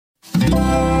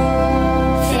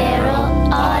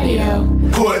Feral Audio.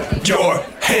 Put your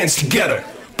hands together.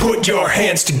 Put your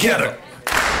hands together.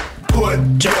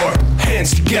 Put your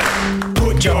hands together.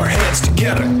 Put your hands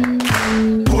together.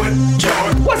 Put your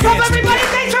What's up, everybody?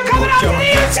 Thanks for coming out to the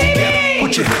UTV!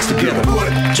 Put your hands together.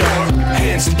 Put your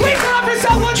hands together. Please turn off your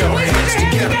cell phones. Please put your hands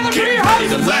together for your host,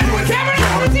 Cameron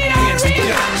Esposito and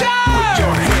Rhea Butcher! Put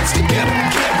your hands together.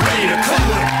 Get ready to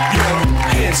clap. Put your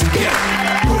hands together.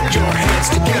 Put your hands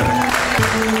together.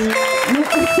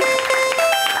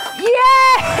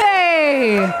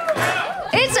 Yay!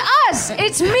 It's us!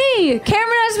 It's me,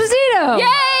 Cameron Esposito! Yay!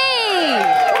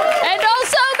 And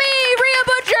also me, Rhea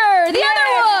Butcher, the other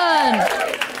one.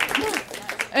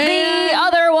 The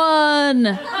other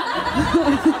one.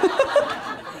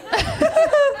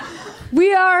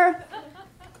 We are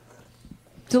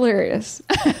delirious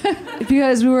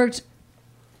because we worked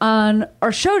on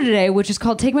our show today, which is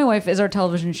called Take My Wife Is Our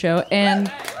Television Show.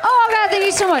 And, oh God, thank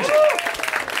you so much.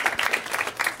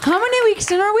 How many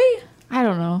weeks in are we? I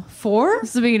don't know. 4?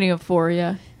 It's the beginning of 4,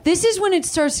 yeah. This is when it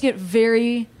starts to get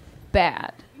very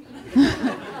bad.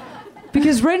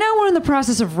 Because right now we're in the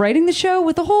process of writing the show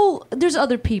with there's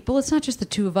other people. It's not just the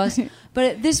two of us. But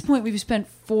at this point, we've spent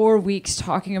 4 weeks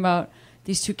talking about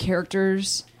these two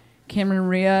characters, Cameron and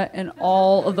Rhea, and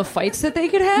all of the fights that they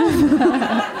could have.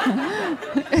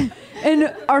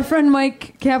 And our friend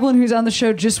Mike Kaplan, who's on the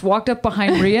show, just walked up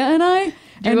behind Rhea and I.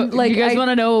 And you guys want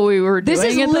to know what we were doing? This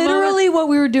is literally what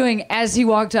we were doing as he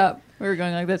walked up. We were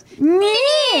going like this.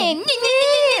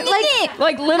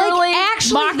 Like literally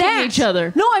actually mocking each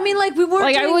other. No, I mean like we weren't.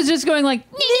 Like I was just going like.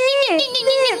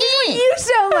 You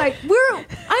sound like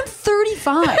I'm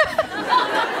 35.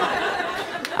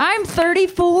 I'm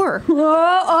 34.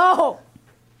 Oh.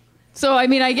 So I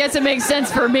mean, I guess it makes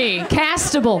sense for me.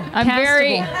 Castable. I'm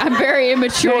very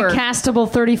immature. Very castable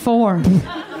 34.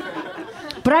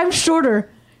 But I'm shorter,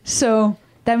 so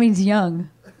that means young.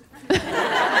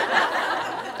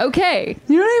 Okay.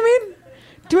 You know what I mean?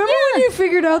 Do you remember when you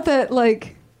figured out that,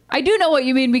 like... I do know what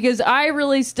you mean, because I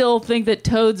really still think that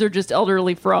toads are just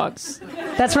elderly frogs.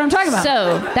 That's what I'm talking about.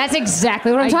 So that's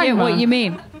exactly what I'm talking about. I get what you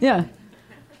mean. Yeah.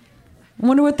 I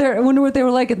wonder what they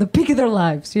were like at the peak of their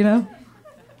lives, you know?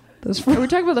 Are we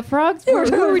talking about the frogs? Yeah,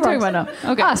 Who are we talking about now?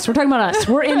 Okay. Us. We're talking about us.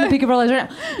 We're in the peak of our lives right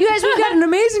now. You guys, we've got an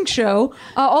amazing show.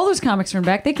 All those comics are in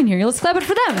back. They can hear you. Let's clap it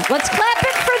for them. Let's clap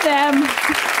it for them.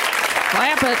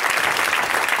 Clap it.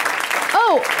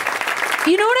 Oh,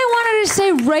 you know what I wanted to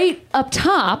say right up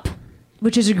top,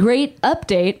 which is a great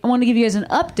update. I want to give you guys an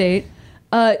update.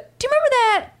 Do you remember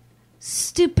that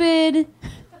stupid,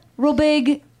 real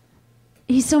big,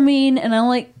 he's so mean and I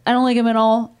don't like him at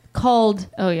all, called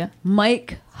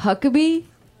Mike Huckabee?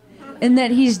 And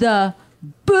that he's the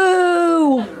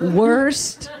boo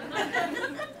worst.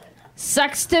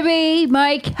 Sucks to be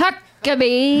Mike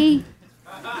Huckabee.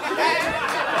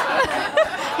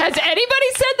 Has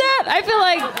anybody said that? I feel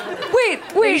like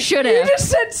wait, you should have. You just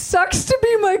said sucks to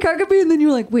be Mike Huckabee, and then you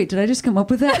were like, wait, did I just come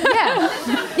up with that?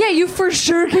 Yeah, you for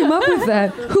sure came up with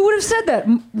that. Who would have said that?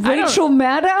 Rachel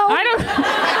Maddow? I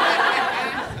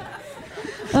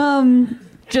don't.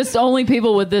 Just only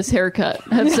people with this haircut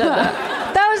have said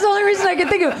that. That was the only reason I could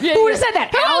think of. Who would have said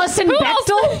that? Allison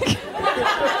Bechtel?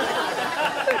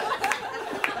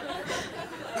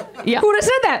 Yeah. Who would have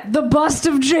said that? The bust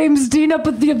of James Dean up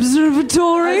at the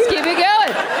observatory? Let's keep it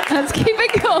going. Let's keep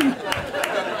it going.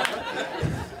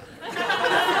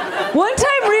 One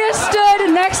time Rhea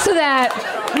stood next to that.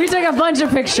 We took a bunch of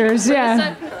pictures,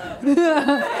 yeah.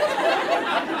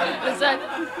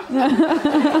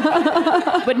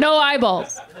 But no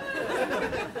eyeballs.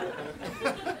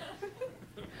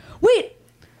 Wait.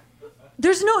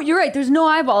 You're right, there's no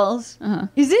eyeballs.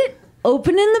 Is it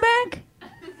open in the back?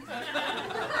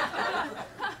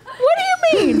 What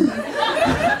do you mean?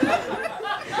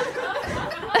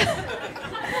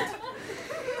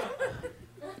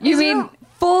 You mean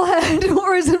full head,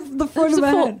 or is it the front of the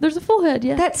head? There's a full head,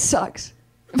 yeah. That sucks.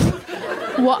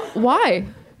 Why?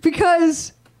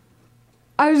 Because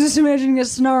I was just imagining a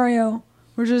scenario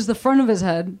where just the front of his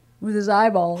head with his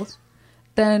eyeballs.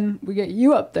 Then we get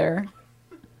you up there,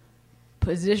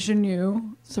 position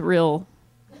you. It's a real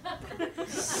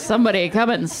somebody come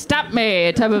and stop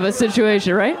me type of a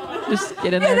situation, right? Just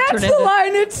get in there. Yeah, that's the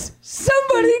line. It's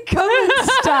somebody come and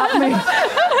stop me.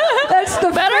 That's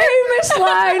the famous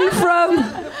line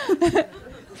from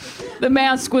The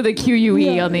Mask with a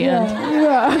Q-U-E on the end.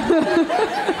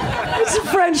 Yeah. It's a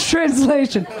French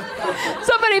translation.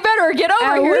 Somebody better get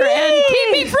over here and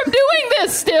keep me from doing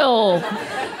this still.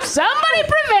 Somebody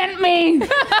prevent me.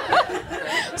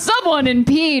 Someone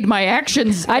impede my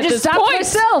actions. I just stopped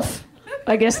myself.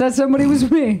 I guess that somebody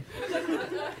was me.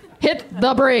 Hit hit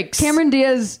the brakes. Cameron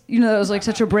Diaz, that was like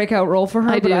such a breakout role for her.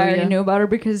 I but do, I already yeah. knew about her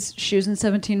because she was in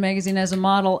 17 magazine as a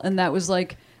model, and that was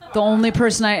like the only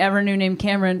person I ever knew named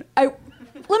Cameron. Let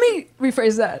me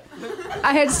rephrase that.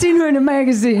 I had seen her in a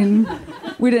magazine.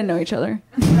 We didn't know each other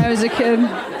when I was a kid.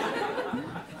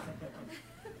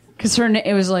 Because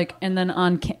it was like, and then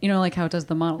on, like how it does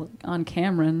the model on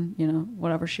Cameron,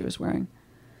 whatever she was wearing.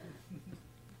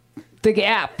 The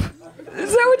Gap. Is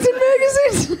that what's in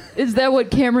magazines? Is that what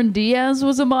Cameron Diaz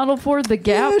was a model for? The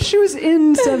Gap? Yeah, she was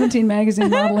in 17 magazine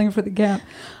modeling for The Gap.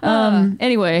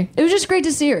 Anyway. It was just great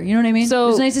to see her. You know what I mean? So,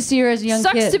 it was nice to see her as a young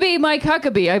Sucks kid. to be Mike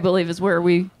Huckabee, I believe, is where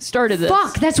we started this.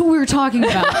 Fuck, that's what we were talking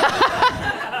about.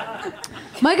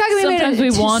 Mike Huckabee Sometimes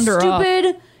made a we wander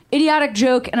stupid, idiotic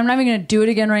joke, and I'm not even going to do it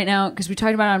again right now because we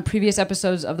talked about it on previous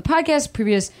episodes of the podcast,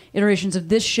 previous iterations of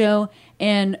this show,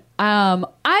 and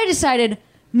I decided,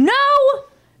 no,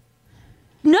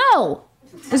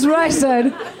 is what I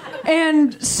said.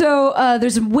 And so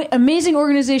there's an amazing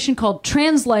organization called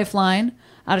Trans Lifeline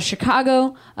out of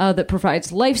Chicago that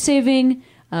provides life-saving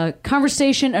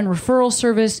conversation and referral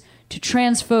service to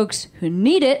trans folks who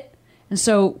need it. And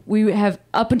so we have,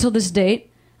 up until this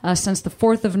date, since the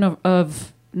 4th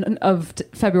of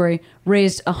February,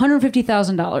 raised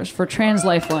 $150,000 for Trans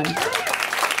Lifeline.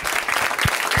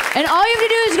 And all you have to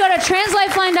do is go to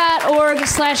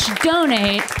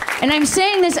translifeline.org/donate. And I'm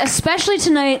saying this especially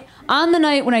tonight, on the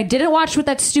night when I didn't watch with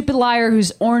that stupid liar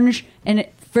who's orange and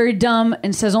very dumb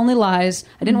and says only lies.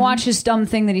 I didn't watch his dumb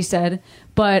thing that he said.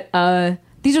 But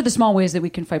these are the small ways that we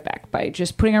can fight back, by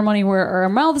just putting our money where our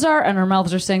mouths are, and our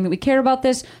mouths are saying that we care about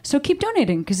this. So keep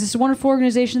donating, because this is a wonderful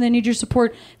organization. They need your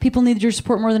support. People need your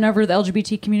support more than ever. The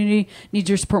LGBT community needs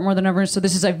your support more than ever. So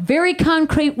this is a very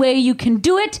concrete way you can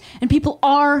do it, and people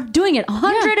are doing it.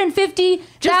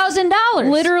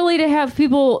 $150,000. Literally to have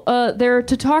people there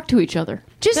to talk to each other.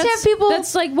 Just have people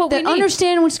that's like what that we need.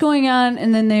 understand what's going on,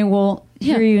 and then they will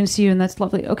hear you and see you, and that's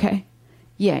lovely. Okay.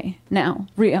 Yay. Now,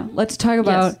 Rhea, let's talk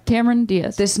about Cameron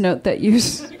Diaz. this note that you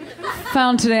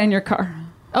found today in your car.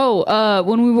 Oh,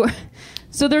 when we were...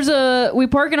 So we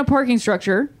park in a parking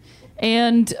structure,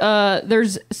 and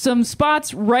there's some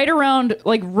spots right around a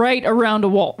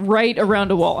wall. Right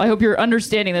around a wall. I hope you're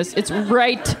understanding this. It's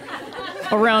right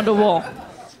around a wall.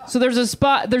 So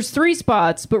there's 3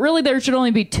 spots, but really there should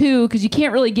only be 2 because you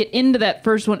can't really get into that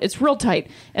first one. It's real tight.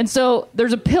 And so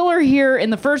there's a pillar here in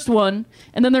the first one,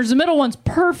 and then there's the middle one's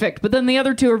perfect, but then the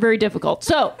other 2 are very difficult.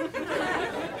 So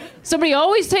somebody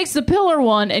always takes the pillar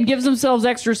one and gives themselves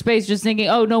extra space just thinking,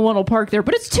 oh, no one will park there.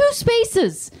 But it's 2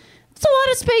 spaces. It's a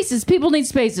lot of spaces. People need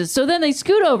spaces. So then they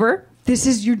scoot over.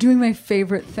 You're doing my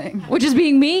favorite thing. Which is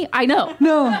being me? I know.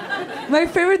 No. My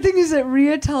favorite thing is that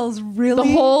Rhea tells really...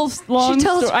 The whole long She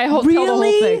tells story. I hope really tell the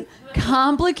whole thing.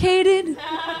 complicated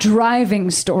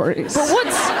driving stories. But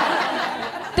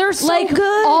they're so like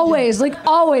good. always.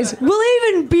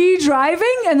 We'll even be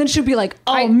driving, and then she'll be like,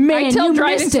 "Oh man, I tell you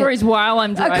driving missed it." stories while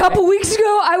I'm driving. A couple weeks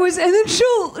ago, I was, and then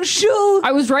she'll.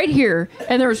 I was right here,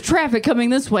 and there was traffic coming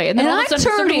this way, and then all I of a sudden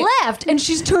turned somebody... left, and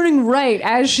she's turning right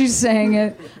as she's saying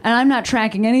it, and I'm not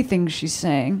tracking anything she's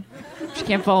saying. She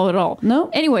can't follow it all. No.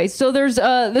 Anyway, so there's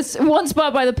this one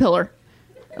spot by the pillar,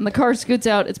 and the car scoots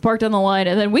out. It's parked on the line,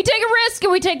 and then we take a risk,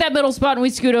 and we take that middle spot, and we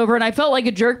scoot over. And I felt like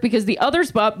a jerk because the other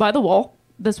spot by the wall,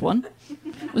 this one,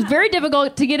 was very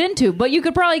difficult to get into, but you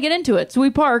could probably get into it. So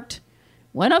we parked,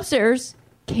 went upstairs,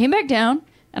 came back down,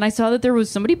 and I saw that there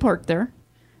was somebody parked there.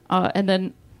 And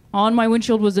then on my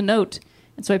windshield was a note.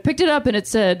 And so I picked it up, and it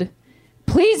said,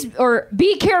 "Please, or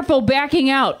be careful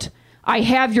backing out. I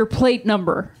have your plate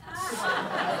number."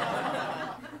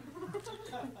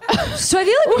 So I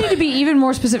feel like we need to be even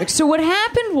more specific. So what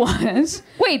happened was...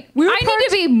 Wait, We were I need parked-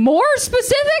 to be more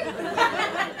specific?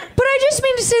 But I just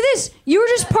mean to say this. You were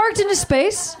just parked in a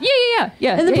space,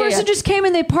 Yeah. and the person just came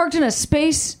and they parked in a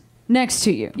space next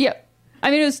to you. Yeah.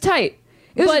 I mean, it was tight.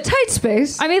 It was But- a tight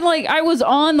space. I mean, like, I was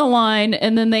on the line,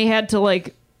 and then they had to,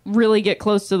 like, really get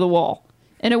close to the wall.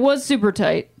 And it was super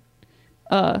tight.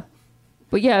 But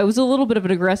yeah, it was a little bit of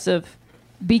an aggressive,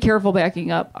 be careful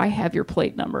backing up. I have your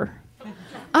plate number.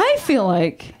 I feel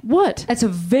like What? that's a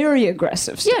very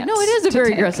aggressive stance. Yeah, no, it is a to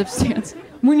very take. aggressive stance.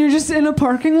 When you're just in a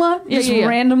parking lot, Yeah, just yeah.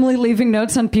 randomly leaving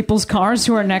notes on people's cars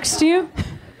who are next to you.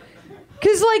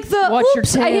 Because, like, Watch your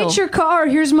oops, I tail. hit your car,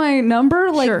 here's my number.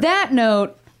 Like, Sure. that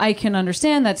note, I can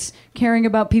understand. That's caring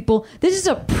about people. This is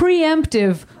a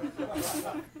preemptive,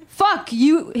 fuck,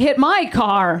 you hit my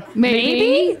car.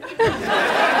 Maybe?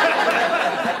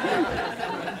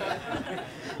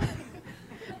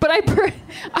 But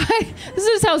This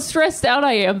is how stressed out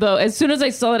I am, though. As soon as I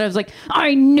saw it, I was like,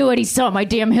 I knew it. He saw my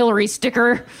damn Hillary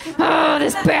sticker. Oh,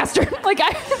 this bastard. Like, Then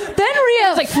Rhea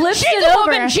was like, flips she's it a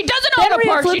over. woman. She doesn't Then know how to Rhea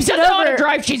park. She flips it doesn't know how to over.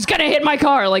 drive. She's gonna hit my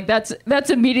car. Like, that's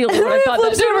immediately what I Rhea thought.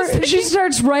 flips That's it what I was over. She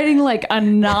starts writing like a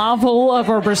novel of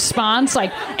a response,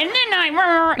 like, and then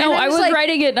I. No, I was like,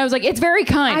 writing it, and I was like, it's very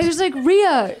kind. I was like,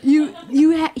 Rhea,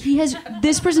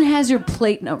 this person has your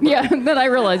plate number. yeah, then I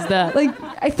realized that. Like,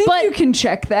 I think But- you can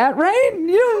check that, right?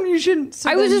 You shouldn't. So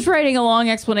I was then- just writing a long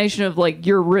explanation of like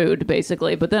you're rude,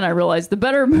 basically. But then I realized the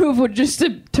better move would just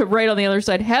to write on the other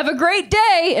side, "Have a great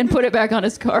day," and put it back on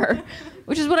his car,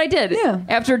 which is what I did. Yeah.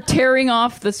 After tearing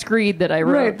off the screed that I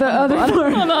wrote. Right, the other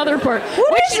part. on the other part,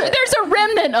 What which is it? there's a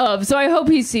remnant of. So I hope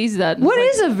he sees that. What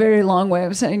is a very long way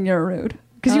of saying you're rude?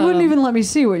 Because you wouldn't even let me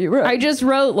see what you wrote. I just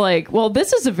wrote like, well,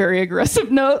 this is a very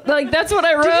aggressive note. Like that's what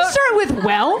I wrote. Did you start with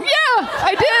well? Yeah,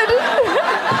 I did.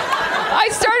 I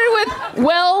started with,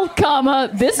 well, comma,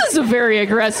 this is a very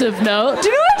aggressive note. Do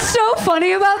you know what's so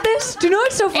funny about this? Do you know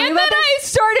what's so funny And about then this? I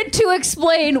started to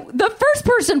explain the first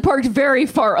person parked very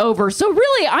far over. So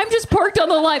really, I'm just parked on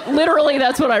the line. Literally,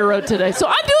 that's what I wrote today. So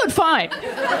I'm doing fine.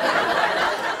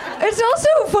 It's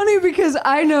also funny because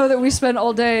I know that we spend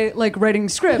all day like writing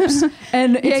scripts,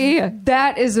 and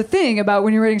that is a thing about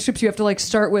when you're writing scripts. You have to like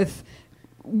start with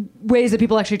ways that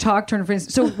people actually talk. Turn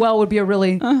phrases. So well would be a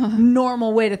really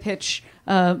normal way to pitch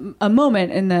a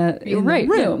moment in the Right,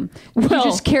 room. yeah. You Well,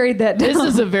 just carried that down. This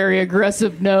is a very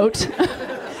aggressive note.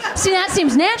 See, that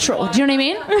seems natural. Do you know what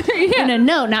I mean? Yeah. In a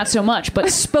note, not so much,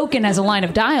 but spoken as a line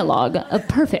of dialogue,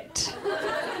 perfect.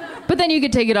 But then you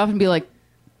could take it off and be like,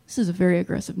 this is a very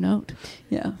aggressive note.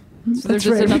 Yeah. So there's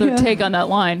just another take on that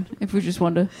line if we just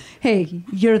wanted to. Hey,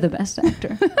 you're the best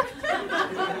actor.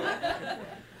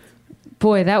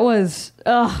 Boy, that was.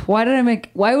 Why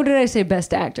did I say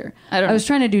best actor? I don't know. I was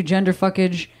trying to do gender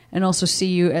fuckage and also see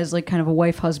you as like kind of a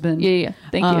wife husband. Yeah.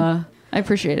 Thank you. I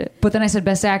appreciate it. But then I said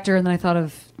best actor, and then I thought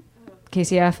of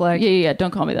Casey Affleck. Yeah.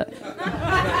 Don't call me that.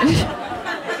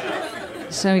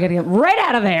 So we got to get right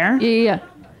out of there. Yeah.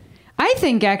 I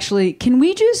think actually, can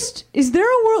we just? Is there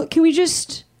a world? Can we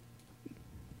just?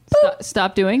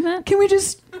 Stop doing that? Can we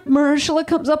just? Mahershala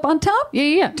comes up on top.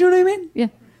 Yeah. Do you know what I mean? Yeah.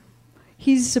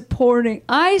 He's supporting.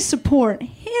 I support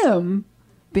him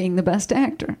being the best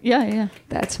actor. Yeah.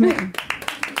 That's me.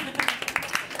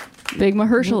 Big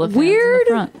Mahershala fans Weird.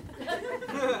 in the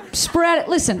front. Spread.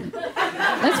 Listen,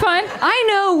 That's fine. I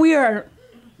know we are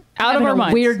Out of having our a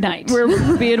minds. weird night.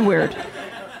 We're being weird.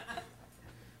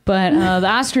 But the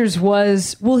Oscars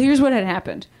was, well, here's what had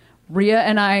happened. Rhea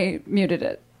and I muted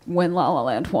it when La La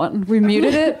Land won. We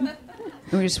muted it, and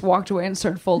we just walked away and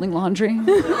started folding laundry.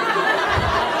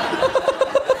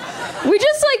 We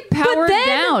just like powered then-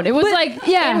 down. It was but- like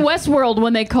yeah. in Westworld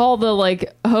when they call the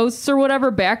like hosts or whatever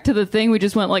back to the thing. We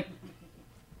just went like,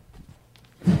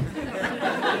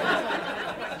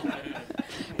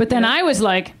 But then I was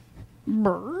like,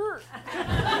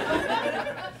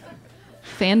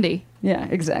 Fandy. yeah,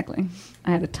 exactly.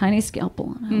 I had a tiny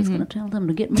scalpel, and I was going to tell them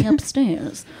to get me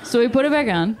upstairs. So we put it back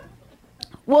on.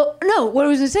 Well, no, what I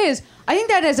was going to say is, I think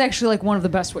that is actually like one of the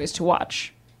best ways to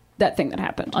watch that thing that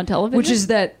happened On television? which is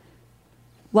that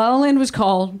La La Land was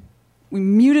called, we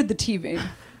muted the TV, and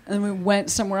then we went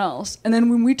somewhere else. And then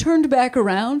when we turned back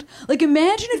around, like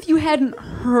imagine if you hadn't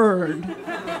heard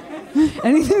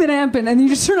anything that happened, and you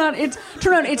just turn on it's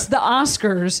the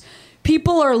Oscars.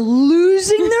 People are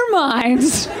losing their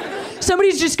minds.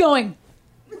 Somebody's just going,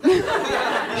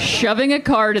 Shoving a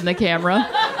card in the camera.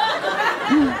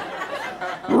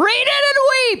 Read it and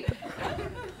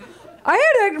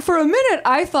weep. for a minute,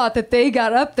 I thought that they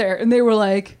got up there and they were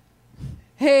like,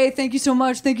 hey, thank you so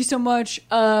much.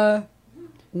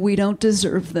 We don't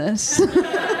deserve this.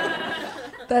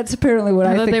 That's apparently what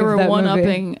I thought think they of were that movie.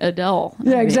 one-upping Adele.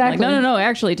 Yeah, Like, exactly. no,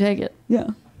 actually take it. Yeah.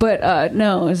 But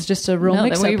no, it's just a real No,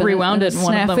 mix-up. then we and a- rewound and it a and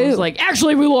one of them snafu. was like,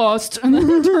 actually we lost. And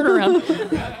then turn around.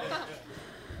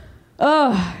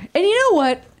 And you know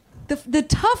what? The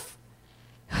tough.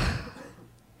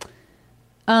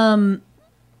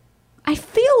 I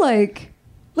feel like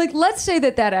let's say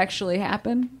that actually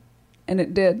happened, and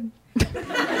it did.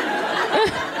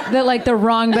 That like the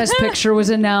wrong Best Picture was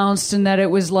announced, and that it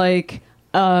was like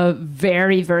a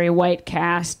very, very white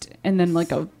cast, and then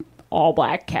like a all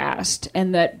black cast,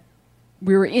 and that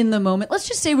we were in the moment. Let's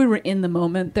just say we were in the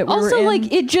moment that we were Also, in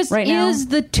like, it just right now. is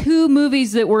the two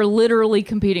movies that were literally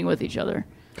competing with each other.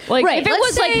 Like, Right, if it let's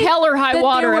was like say Hell or High that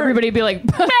Water, there were- everybody would be like,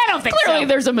 I don't think clearly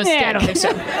there's a mistake. Yeah, I don't think so.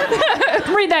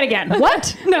 Read that again.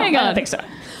 What? No, Hang I on. don't think so.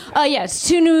 Yeah, it's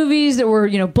two movies that were,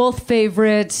 both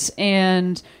favorites,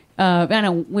 and I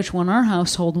know which one our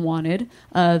household wanted,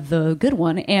 the good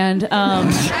one, and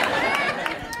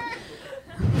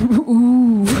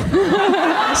ooh,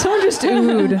 someone just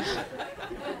oohed.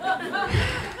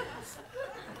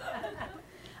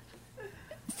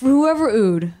 For whoever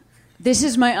oohed, this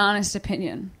is my honest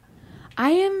opinion. I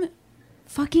am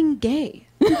fucking gay.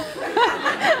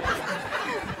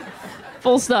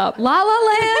 Full stop. La La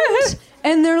Land,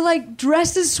 and they're like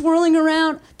dresses swirling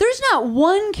around. There's not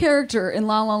one character in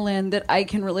La La Land that I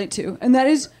can relate to, and that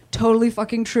is totally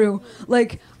fucking true.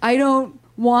 Like, I don't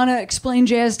want to explain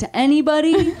jazz to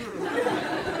anybody.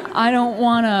 I don't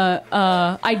want to.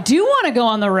 I do want to go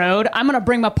on the road. I'm going to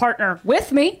bring my partner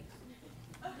with me.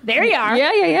 There you are.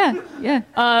 Yeah.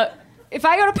 If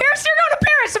I go to Paris, you're going to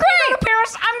Paris. If I go to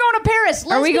Paris, I'm going to Paris.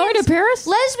 Are we going to Paris?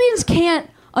 Lesbians can't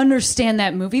understand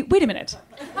that movie. Wait a minute.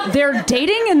 They're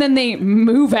dating and then they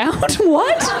move out?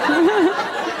 What?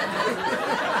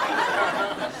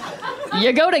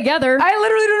 You go together. I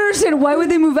literally don't understand. Why would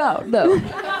they move out, though?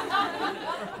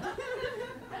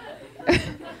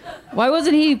 Why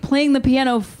wasn't he playing the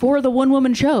piano for the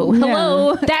one-woman show?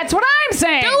 Hello. That's what I'm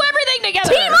saying. Do everything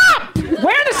together. Team up!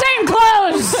 Wear the same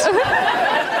clothes!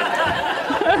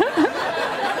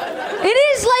 It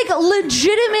is like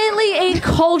legitimately a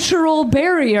cultural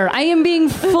barrier. I am being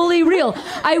fully real.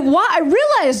 I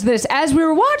realized this as we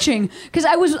were watching because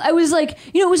I was like,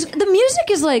 you know, the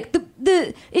music is like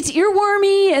it's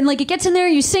earwormy and like it gets in there.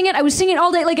 You sing it. I was singing it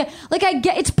all day. Like I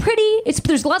get it's pretty.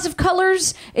 There's lots of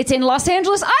colors. It's in Los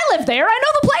Angeles. I live there. I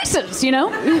know the places. You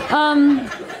know.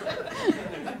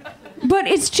 But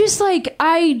it's just like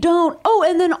I don't. Oh,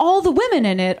 and then all the women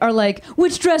in it are like,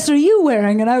 "Which dress are you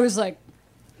wearing?" And I was like.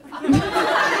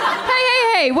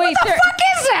 Hey, wait. What the fuck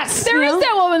is this? There is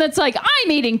that woman that's like, I'm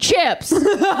eating chips.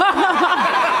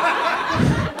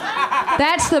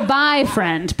 That's the bi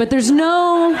friend, but there's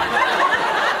no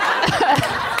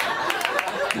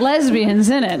lesbians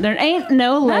in it. There ain't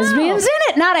no lesbians in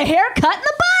it. Not a haircut in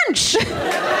the bunch.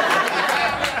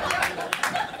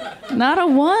 Not a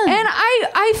one. And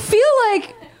I feel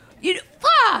like, you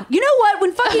know what?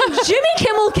 When fucking Jimmy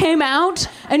Kimmel came out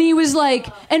and he was like,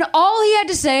 and all he had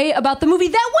to say about the movie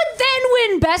that would then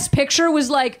win Best Picture was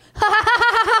like, ha ha ha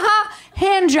ha ha ha,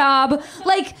 hand job.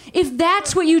 Like, if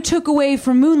that's what you took away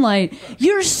from Moonlight,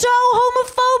 you're so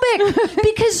homophobic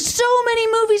because so many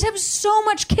movies have so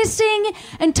much kissing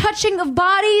and touching of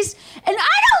bodies, and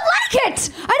I don't like it.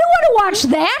 I don't want to watch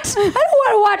that. I don't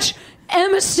want to watch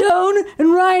Emma Stone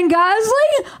and Ryan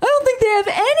Gosling. I don't think they have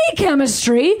any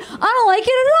chemistry. I don't like it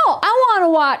at all. I want to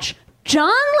watch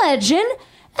John Legend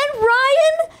and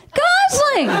Ryan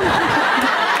Gosling.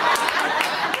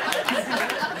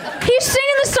 He's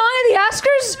singing the song at the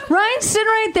Oscars. Ryan's sitting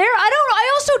right there.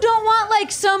 I also don't want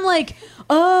like some like,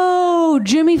 oh,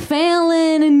 Jimmy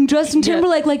Fallon and Justin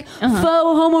Timberlake faux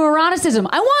homoeroticism.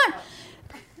 I want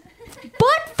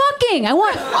butt fucking. I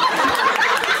want to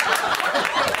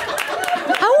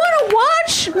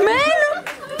watch men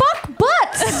fuck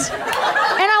butts.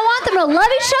 And I want them to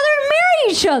love each other and marry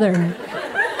each other.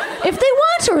 If they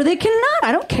want to or they cannot,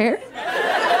 I don't care.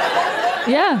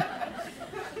 Yeah.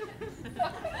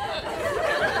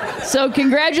 So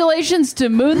congratulations to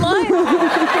Moonlight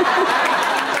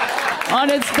on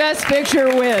its Best Picture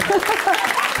win.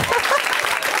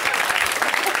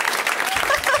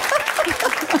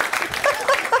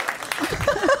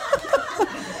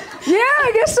 Yeah,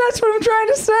 I guess that's what I'm trying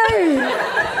to say.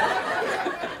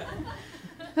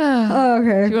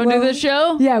 Okay. You want to do the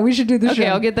show? Yeah, we should do the show. Okay,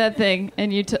 I'll get that thing,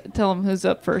 and you tell them who's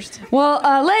up first. Well,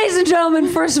 ladies and gentlemen,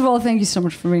 first of all, thank you so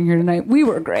much for being here tonight. We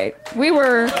were great. We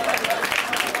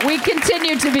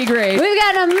continue to be great. We've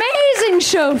got an amazing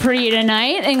show for you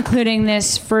tonight, including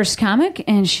this first comic,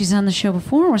 and she's on the show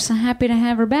before. We're so happy to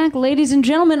have her back. Ladies and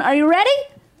gentlemen, are you ready?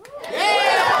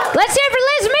 Yeah! Let's hear it for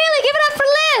Liz Mealy. Give it up for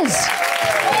Liz.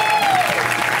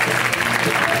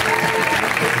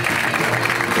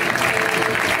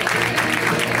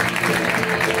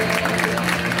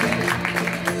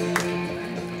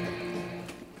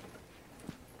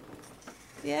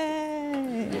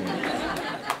 Yay!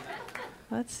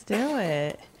 Let's do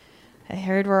it. I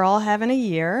heard we're all having a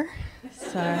year.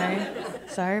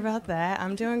 Sorry about that.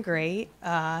 I'm doing great.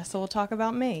 So we'll talk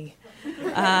about me.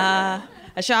 I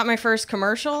shot my first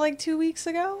commercial like 2 weeks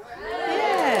ago.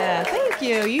 Yeah, thank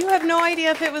you. You have no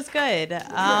idea if it was good.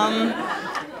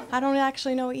 I don't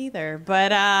actually know either,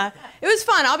 but it was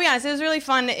fun. I'll be honest. It was really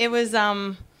fun. It was.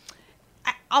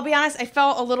 I'll be honest, I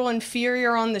felt a little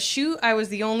inferior on the shoot. I was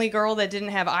the only girl that didn't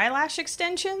have eyelash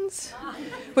extensions.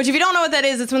 Which, if you don't know what that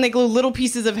is, it's when they glue little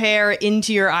pieces of hair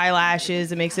into your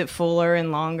eyelashes. It makes it fuller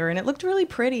and longer, and it looked really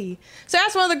pretty. So I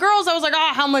asked one of the girls, I was like,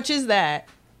 how much is that?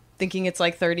 thinking it's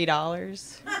like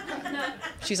 $30.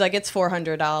 She's like, it's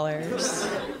 $400.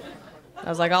 I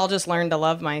was like, I'll just learn to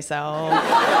love myself.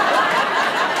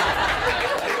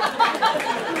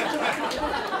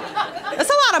 That's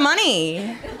a lot of money.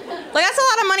 Like, that's a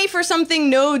lot of money for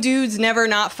something no dude's never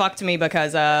not fucked me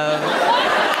because of.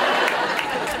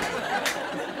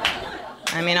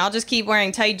 I mean, I'll just keep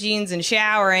wearing tight jeans and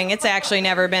showering. It's actually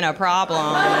never been a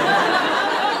problem.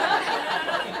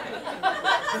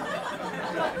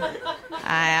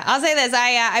 I'll say this.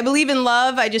 I believe in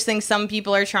love. I just think some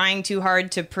people are trying too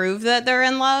hard to prove that they're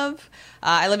in love.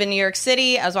 I live in New York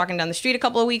City. I was walking down the street a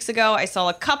couple of weeks ago. I saw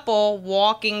a couple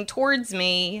walking towards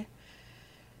me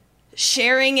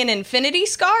sharing an infinity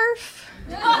scarf.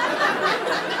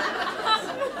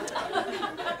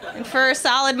 And for a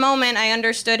solid moment, I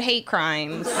understood hate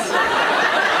crimes.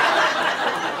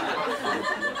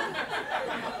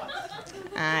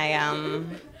 I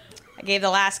gave the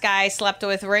last guy I slept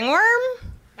with ringworm.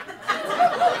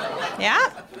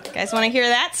 Yeah? You guys want to hear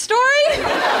that story?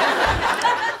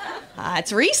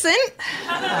 It's recent.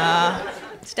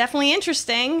 It's definitely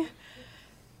interesting.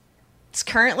 It's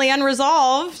currently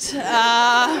unresolved. So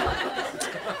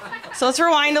let's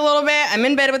rewind a little bit. I'm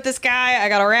in bed with this guy. I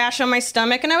got a rash on my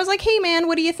stomach. And I was like, hey, man,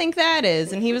 what do you think that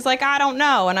is? And he was like, I don't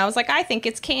know. And I was like, I think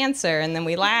it's cancer. And then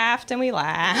we laughed and we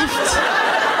laughed.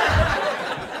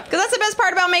 Because that's the best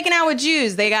part about making out with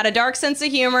Jews. They got a dark sense of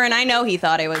humor, and I know he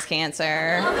thought it was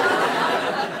cancer.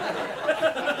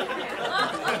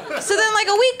 So then, like,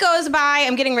 a week goes by.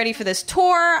 I'm getting ready for this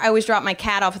tour. I always drop my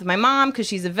cat off with my mom because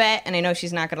she's a vet, and I know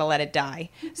she's not going to let it die.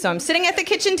 So I'm sitting at the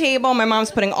kitchen table. My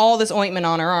mom's putting all this ointment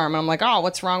on her arm. And I'm like, oh,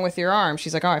 what's wrong with your arm?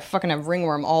 She's like, oh, I fucking have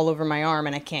ringworm all over my arm,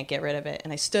 and I can't get rid of it.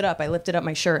 And I stood up. I lifted up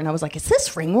my shirt, and I was like, is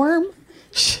this ringworm?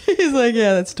 She's like,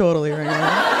 yeah, that's totally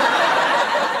ringworm.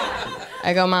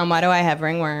 I go, Mom, why do I have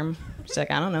ringworm? She's like,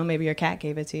 I don't know, maybe your cat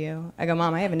gave it to you. I go,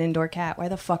 Mom, I have an indoor cat. Why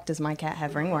the fuck does my cat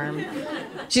have ringworm?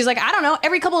 She's like, I don't know.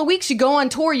 Every couple of weeks you go on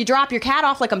tour, you drop your cat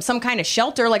off like I'm some kind of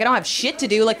shelter. Like I don't have shit to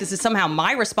do. Like this is somehow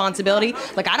my responsibility.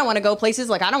 Like I don't want to go places.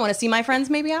 Like I don't want to see my friends.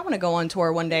 Maybe I want to go on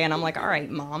tour one day. And I'm like, all right,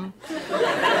 Mom.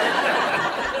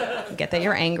 Get that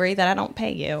you're angry that I don't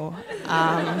pay you.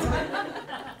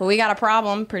 But we got a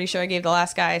problem. Pretty sure I gave the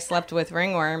last guy I slept with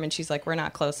ringworm, and she's like, we're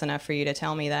not close enough for you to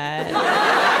tell me that.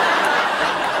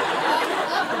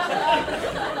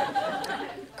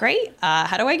 Great.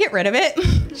 How do I get rid of it?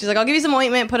 She's like, I'll give you some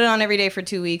ointment, put it on every day for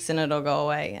 2 weeks, and it'll go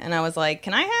away. And I was like,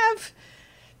 can I have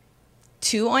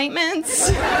 2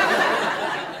 ointments? Because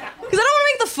I don't want to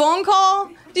make the phone call.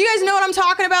 Do you guys know what I'm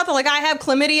talking about? The, like, I have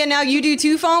chlamydia, now you do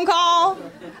too phone call?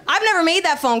 I've never made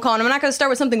that phone call, and I'm not going to start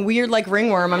with something weird like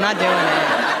ringworm. I'm not doing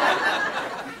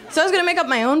it. So I was going to make up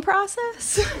my own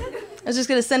process. I was just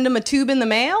going to send him a tube in the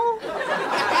mail.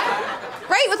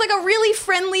 Right? With, like, a really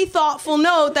friendly, thoughtful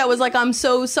note that was like, I'm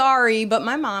so sorry, but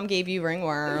my mom gave you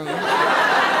ringworm.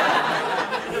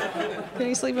 Can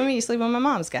you sleep with me? You sleep with my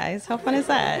mom's, guys. How fun is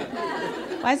that?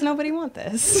 Why does nobody want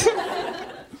this?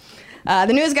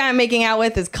 The newest guy I'm making out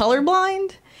with is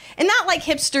colorblind. And not like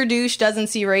hipster douche doesn't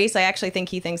see race. I actually think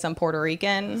he thinks I'm Puerto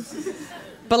Rican.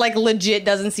 But like legit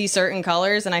doesn't see certain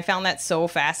colors. And I found that so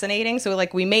fascinating. So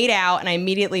like we made out and I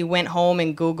immediately went home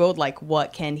and Googled like,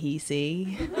 what can he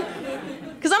see?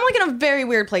 Because I'm like in a very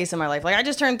weird place in my life. Like I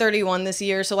just turned 31 this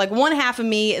year. So like one half of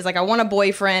me is like I want a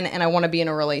boyfriend and I want to be in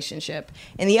a relationship.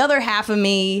 And the other half of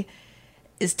me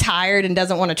is tired and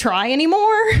doesn't want to try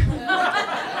anymore.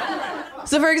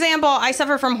 So, for example, I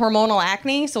suffer from hormonal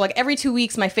acne. So, like, every 2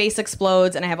 weeks, my face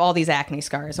explodes, and I have all these acne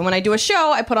scars. And when I do a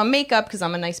show, I put on makeup because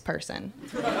I'm a nice person.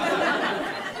 But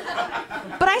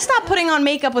I stopped putting on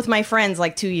makeup with my friends,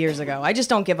 like, 2 years ago. I just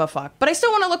don't give a fuck. But I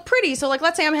still want to look pretty. So, like,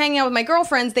 let's say I'm hanging out with my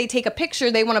girlfriends. They take a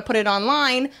picture. They want to put it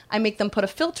online. I make them put a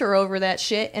filter over that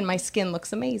shit, and my skin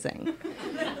looks amazing.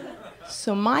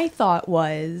 So my thought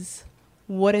was,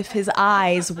 what if his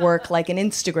eyes work like an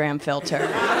Instagram filter?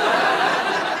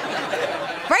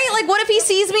 Right? Like, what if he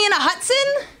sees me in a Hudson?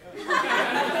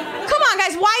 Come on,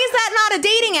 guys. Why is that not a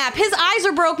dating app? His eyes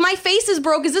are broke. My face is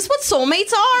broke. Is this what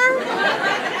soulmates are?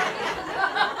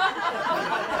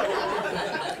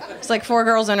 It's like 4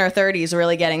 girls in her 30s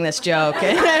really getting this joke.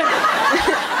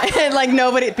 And like,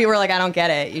 nobody, people are like, I don't get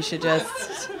it. You should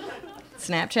just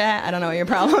Snapchat. I don't know what your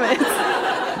problem is.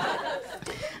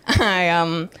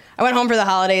 I went home for the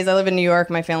holidays. I live in New York.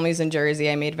 My family's in Jersey.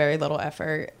 I made very little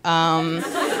effort.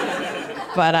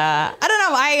 But I don't know,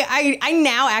 I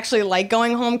now actually like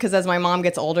going home because as my mom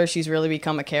gets older, she's really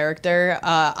become a character.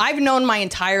 I've known my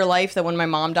entire life that when my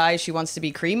mom dies, she wants to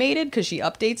be cremated because she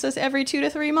updates us every 2 to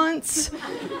 3 months.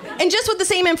 And just with the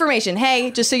same information.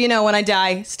 Hey, just so you know, when I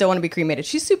die, still want to be cremated.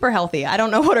 She's super healthy. I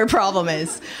don't know what her problem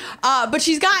is. But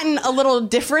she's gotten a little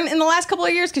different in the last couple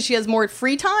of years because she has more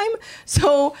free time.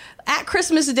 So at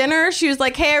Christmas dinner, she was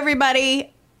like, hey,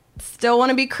 everybody, still want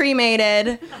to be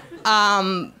cremated.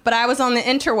 But I was on the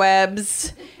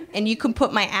interwebs, and you can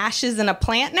put my ashes in a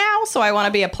plant now, so I want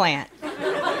to be a plant.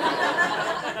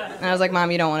 And I was like, Mom,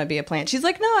 you don't want to be a plant. She's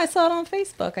like, no, I saw it on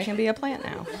Facebook. I can be a plant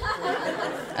now.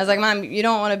 I was like, Mom, you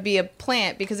don't want to be a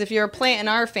plant, because if you're a plant in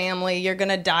our family, you're going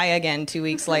to die again 2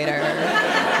 weeks later. Right?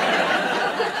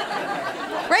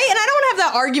 And I don't have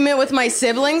that argument with my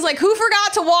siblings. Like, who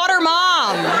forgot to water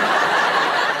Mom?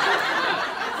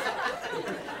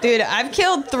 Dude, I've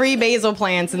killed 3 basil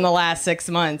plants in the last 6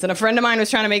 months. And a friend of mine was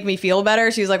trying to make me feel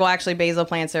better. She was like, well, actually, basil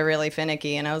plants are really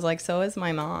finicky. And I was like, so is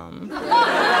my mom.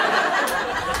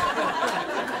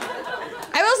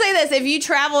 I will say this. If you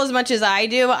travel as much as I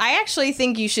do, I actually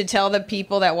think you should tell the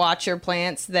people that watch your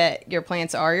plants that your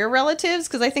plants are your relatives.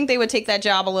 Because I think they would take that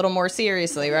job a little more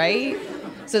seriously, right?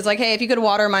 So it's like, hey, if you could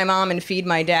water my mom and feed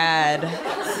my dad,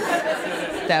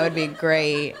 that would be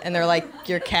great. And they're like,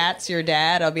 your cat's your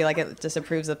dad? I'll be like, it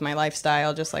disapproves of my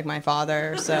lifestyle, just like my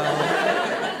father. So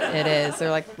it is.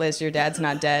 They're like, Liz, your dad's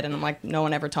not dead. And I'm like, no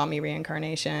one ever taught me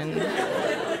reincarnation. So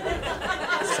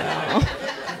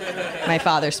my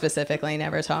father specifically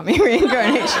never taught me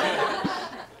reincarnation.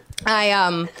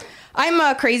 I'm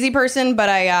a crazy person, but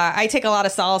I take a lot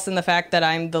of solace in the fact that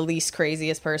I'm the least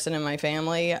craziest person in my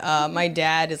family. My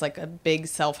dad is like a big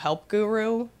self-help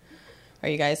guru. Are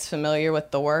you guys familiar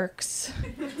with the works?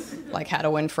 Like How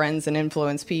to Win Friends and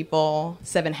Influence People,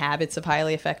 7 Habits of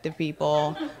Highly Effective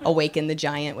People, Awaken the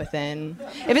Giant Within.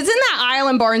 If it's in that aisle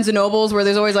in Barnes & Nobles where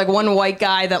there's always like one white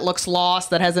guy that looks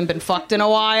lost that hasn't been fucked in a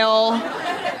while,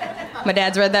 my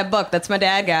dad's read that book. That's my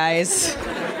dad, guys.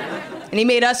 And he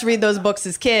made us read those books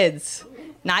as kids.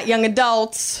 Not young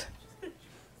adults,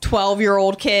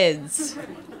 12-year-old kids.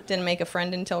 Didn't make a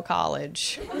friend until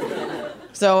college.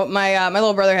 So my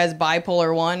little brother has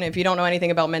bipolar 1. If you don't know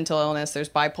anything about mental illness, there's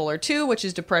bipolar 2, which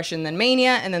is depression, then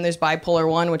mania, and then there's bipolar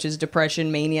 1, which is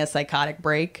depression, mania, psychotic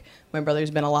break. My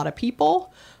brother's been a lot of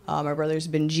people. My brother's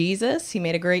been Jesus. He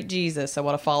made a great Jesus. I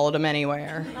would have followed him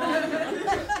anywhere.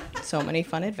 So many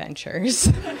fun adventures.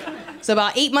 So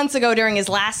about 8 months ago, during his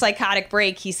last psychotic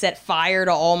break, he set fire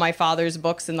to all my father's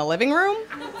books in the living room.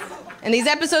 And these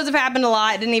episodes have happened a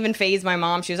lot. It didn't even faze my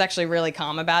mom. She was actually really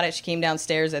calm about it. She came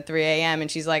downstairs at 3 a.m. and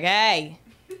she's like, hey,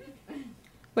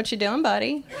 what you doing,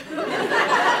 buddy?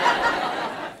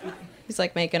 He's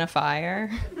like, making a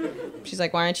fire. She's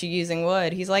like, why aren't you using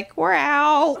wood? He's like, we're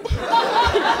out.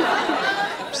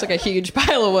 Just like a huge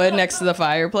pile of wood next to the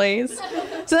fireplace.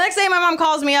 So the next day my mom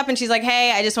calls me up and she's like,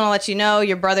 hey, I just want to let you know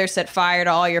your brother set fire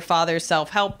to all your father's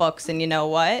self-help books. And you know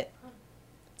what?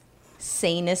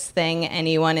 Sanest thing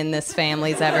anyone in this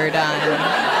family's ever done.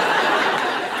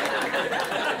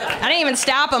 I didn't even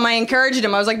stop him. I encouraged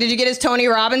him. I was like, did you get his Tony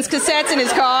Robbins cassettes in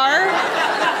his car?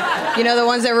 You know, the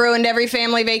ones that ruined every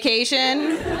family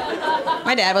vacation?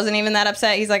 My dad wasn't even that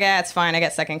upset. He's like, it's fine. I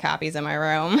got second copies in my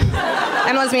room.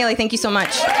 I'm Liz Mealy. Thank you so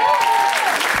much.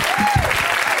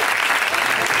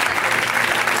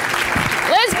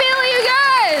 Liz Mealy, you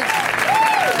guys!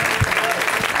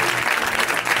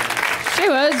 She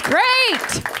was great!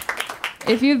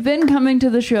 If you've been coming to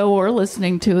the show or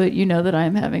listening to it, you know that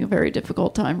I'm having a very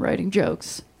difficult time writing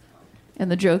jokes. And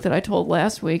the joke that I told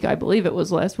last week, I believe it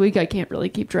was last week, I can't really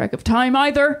keep track of time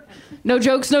either. No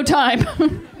jokes, no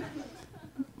time.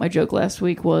 My joke last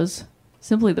week was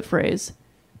simply the phrase,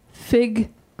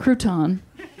 fig crouton.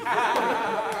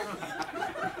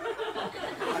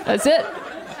 That's it.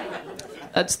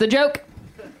 That's the joke.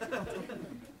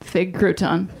 Fig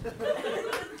crouton.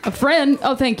 A friend,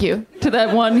 oh, thank you, to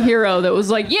that one hero that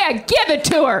was like, yeah, give it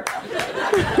to her.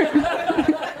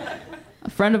 A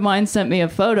friend of mine sent me a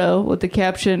photo with the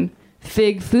caption,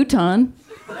 fig futon.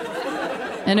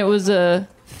 And it was a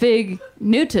fig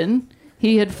Newton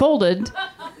he had folded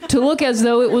to look as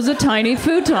though it was a tiny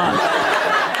futon.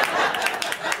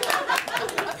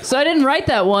 So I didn't write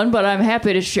that one, but I'm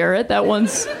happy to share it. That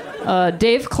one's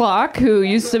Dave Klock, who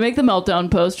used to make the Meltdown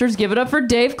posters. Give it up for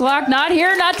Dave Klock. Not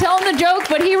here, not telling the joke,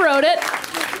 but he wrote it.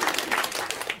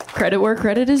 Credit where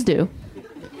credit is due.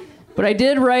 But I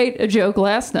did write a joke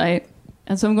last night,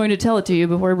 and so I'm going to tell it to you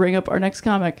before I bring up our next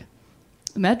comic.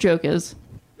 And that joke is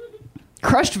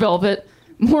crushed velvet,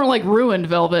 more like ruined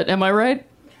velvet. Am I right?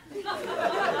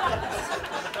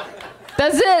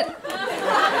 That's it.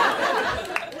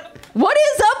 What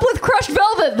is up with crushed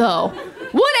velvet, though?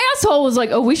 What asshole was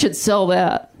like, oh, we should sell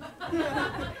that?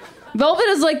 Velvet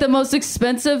is like the most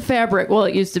expensive fabric. Well,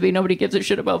 it used to be. Nobody gives a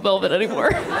shit about velvet anymore.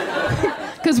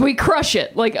 Because we crush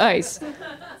it like ice.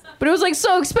 But it was like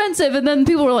so expensive. And then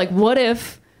people were like, what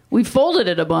if we folded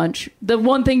it a bunch? The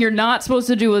one thing you're not supposed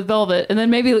to do with velvet. And then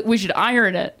maybe we should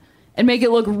iron it and make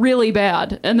it look really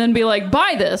bad. And then be like,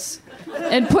 buy this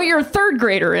and put your third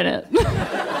grader in it.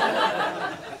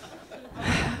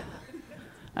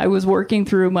 I was working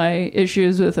through my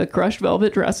issues with a crushed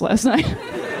velvet dress last night.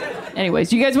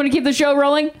 Anyways, you guys want to keep the show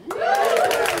rolling?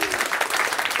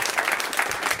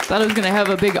 Thought I was going to have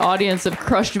a big audience of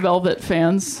crushed velvet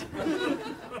fans.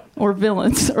 Or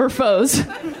villains. Or foes.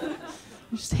 I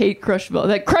just hate crushed velvet.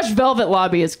 That crushed velvet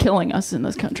lobby is killing us in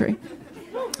this country.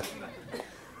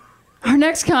 Our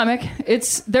next comic,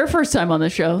 it's their first time on the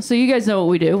show, so you guys know what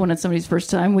we do when it's somebody's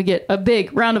first time. We get a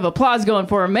big round of applause going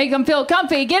for them, make them feel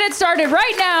comfy. Get it started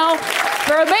right now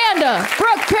for Amanda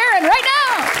Brooke Perrin, right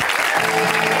now.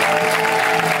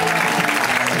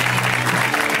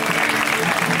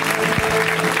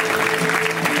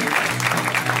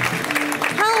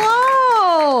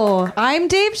 Hello, I'm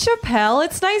Dave Chappelle.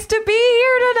 It's nice to be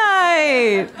here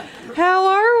tonight. How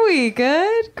are we?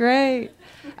 Good? Great.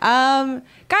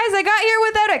 Guys, I got here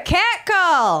without a cat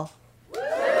call.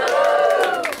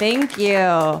 Thank you.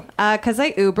 'Cause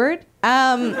I Ubered.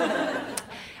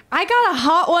 I got a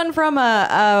hot one from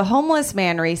a homeless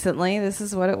man recently. This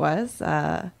is what it was.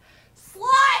 Slut!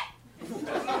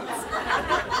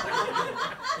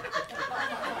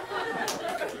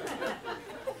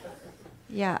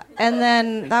 Yeah, and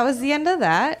then that was the end of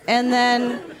that. And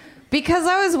then because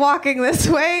I was walking this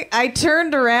way, I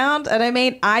turned around and I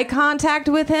made eye contact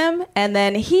with him, and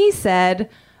then he said,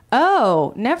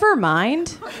 "Oh, never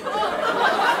mind."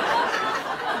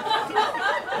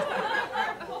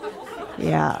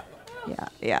 Yeah.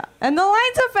 And the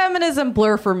lines of feminism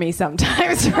blur for me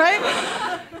sometimes,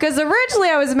 right? Because originally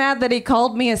I was mad that he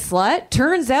called me a slut.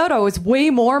 Turns out I was way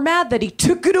more mad that he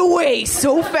took it away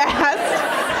so fast.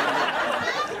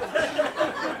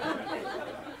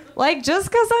 Like, just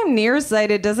because I'm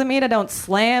nearsighted doesn't mean I don't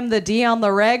slam the D on the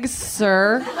regs,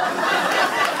 sir.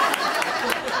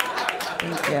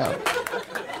 Thank you.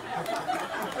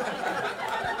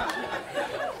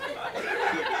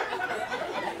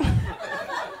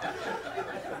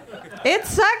 It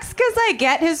sucks because I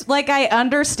get his, like, I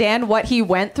understand what he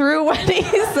went through when he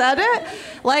said it.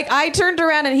 Like, I turned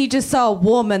around and he just saw a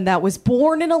woman that was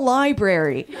born in a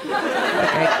library.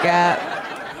 Like,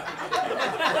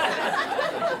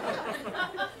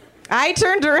 I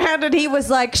turned around and he was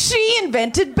like, she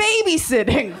invented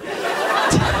babysitting.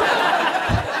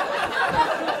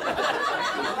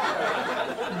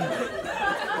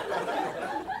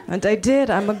 And I did.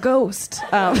 I'm a ghost.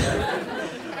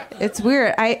 It's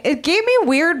weird. It gave me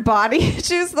weird body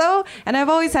issues, though. And I've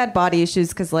always had body issues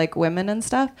because, like, women and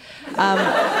stuff.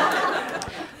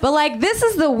 But, like, this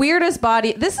is the weirdest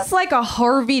body. This is like a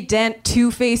Harvey Dent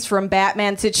Two-Face from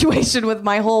Batman situation with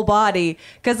my whole body.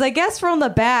 Because I guess from the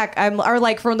back,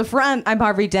 from the front, I'm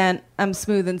Harvey Dent. I'm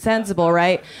smooth and sensible,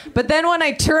 right? But then when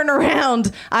I turn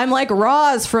around, I'm like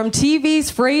Roz from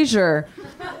TV's Frasier.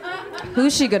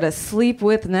 Who's she gonna sleep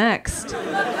with next?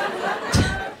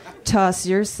 Toss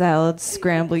your salad,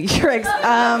 scramble your eggs.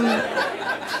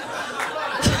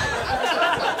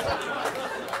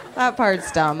 That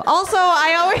part's dumb. Also,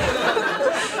 I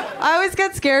always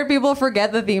get scared people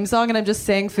forget the theme song and I'm just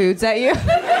saying foods at you.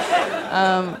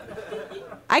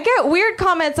 I get weird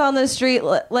comments on the street.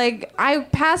 Like, I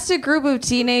passed a group of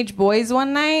teenage boys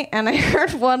one night and I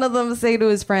heard one of them say to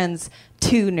his friends,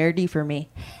 "Too nerdy for me."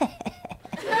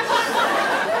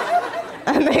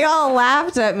 And they all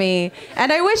laughed at me.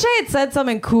 And I wish I had said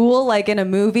something cool, like in a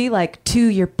movie, like, "Two,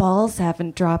 your balls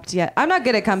haven't dropped yet." I'm not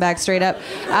good at comeback straight up.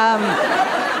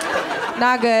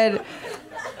 Not good.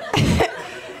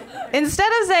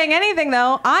 Instead of saying anything,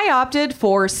 though, I opted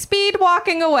for speed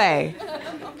walking away.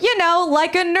 You know,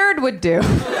 like a nerd would do.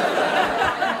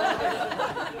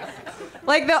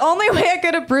 Like, the only way I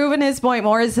could have proven his point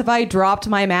more is if I dropped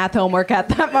my math homework at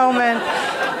that moment.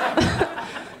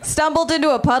 Stumbled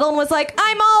into a puddle and was like,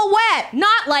 "I'm all wet."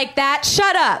 Not like that.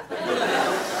 Shut up.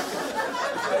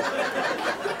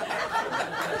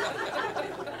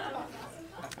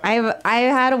 I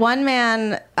had one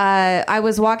man, I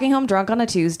was walking home drunk on a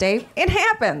Tuesday. It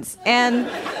happens. And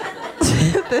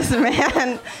this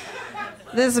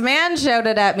man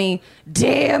shouted at me,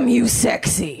 "Damn you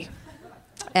sexy."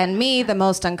 And me, the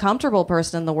most uncomfortable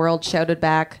person in the world, shouted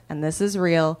back, and this is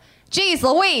real, "Geez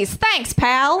Louise, thanks,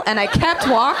 pal." And I kept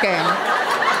walking.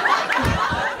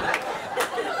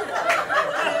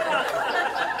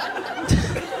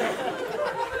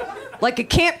 Like a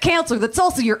camp counselor that's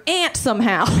also your aunt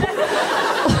somehow.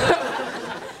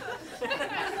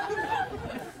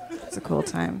 It's a cool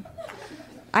time.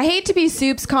 I hate to be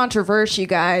Soup's controversial, you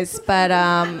guys, but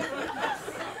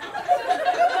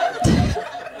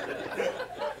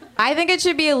I think it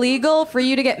should be illegal for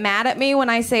you to get mad at me when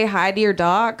I say hi to your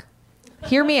dog.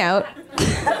 Hear me out.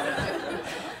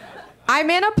 I'm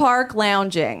in a park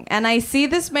lounging, and I see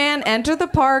this man enter the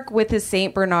park with his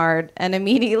St. Bernard, and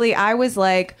immediately I was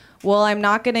like, well, I'm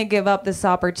not going to give up this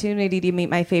opportunity to meet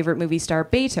my favorite movie star,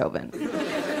 Beethoven.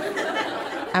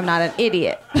 I'm not an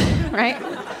idiot, right?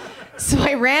 So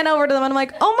I ran over to them, and I'm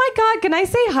like, oh my God, can I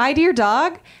say hi to your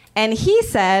dog? And he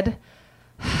said,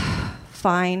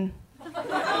 fine.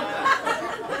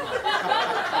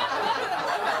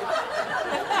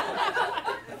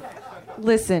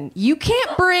 Listen, you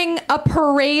can't bring a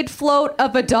parade float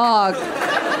of a dog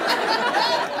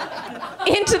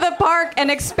into the park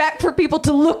and expect for people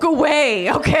to look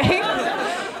away, okay?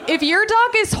 If your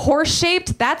dog is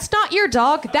horse-shaped, that's not your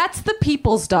dog, that's the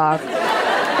people's dog.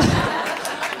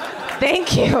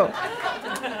 Thank you.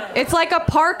 It's like a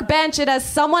park bench, it has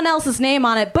someone else's name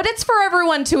on it, but it's for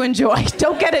everyone to enjoy.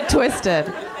 Don't get it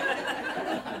twisted.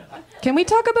 Can we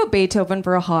talk about Beethoven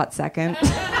for a hot second?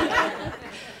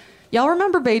 Y'all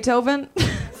remember Beethoven?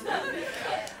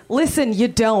 Listen, you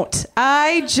don't.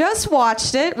 I just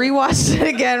watched it, rewatched it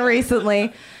again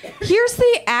recently. Here's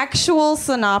the actual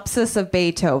synopsis of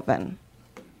Beethoven.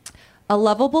 A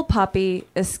lovable puppy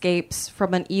escapes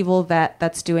from an evil vet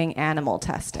that's doing animal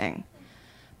testing.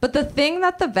 But the thing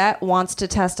that the vet wants to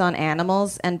test on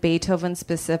animals, and Beethoven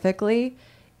specifically,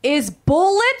 is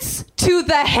bullets to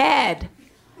the head.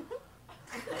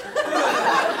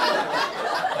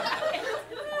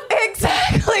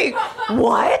 Exactly.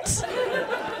 What?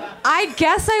 I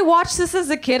guess I watched this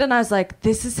as a kid and I was like,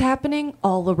 this is happening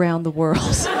all around the world.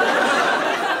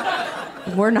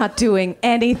 We're not doing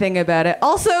anything about it.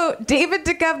 Also, David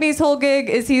Duchovny's whole gig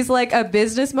is he's like a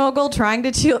business mogul trying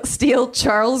to steal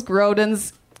Charles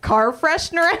Grodin's car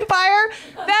freshener empire.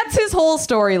 That's his whole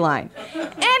storyline.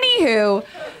 Anywho,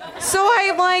 so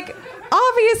I'm like,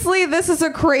 obviously this is a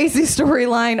crazy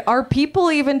storyline. Are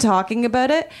people even talking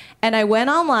about it? And I went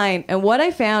online, and what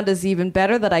I found is even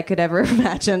better than I could ever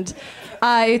imagined.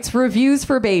 It's reviews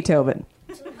for Beethoven.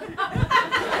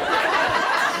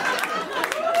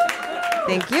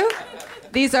 Thank you.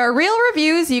 These are real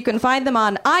reviews. You can find them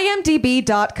on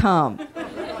imdb.com.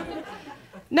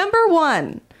 Number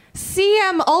 1,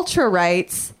 CM Ultra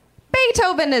writes,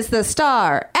 Beethoven is the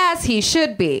star, as he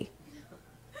should be.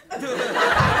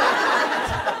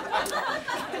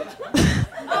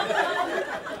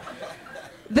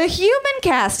 The human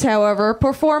cast, however,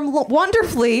 performed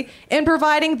wonderfully in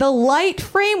providing the light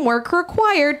framework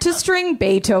required to string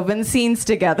Beethoven scenes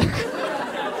together.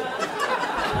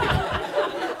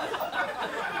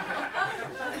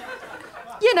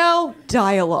 You know,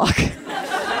 dialogue.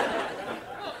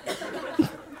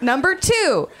 Number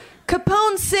 2,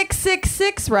 Capone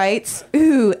 666 writes,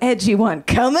 ooh, edgy one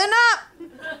coming up.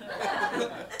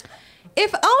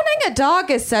 If owning a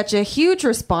dog is such a huge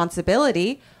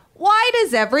responsibility, why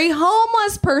does every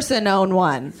homeless person own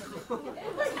one?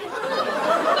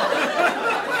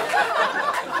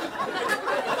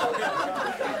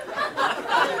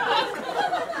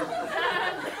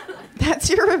 That's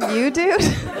your review, dude?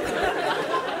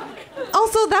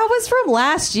 Also, that was from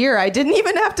last year. I didn't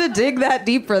even have to dig that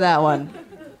deep for that one.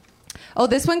 Oh,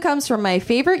 this one comes from my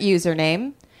favorite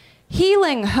username.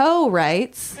 Healing Ho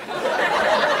writes,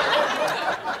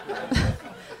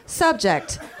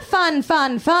 subject, fun,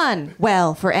 fun, fun.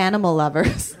 Well, for animal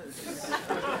lovers.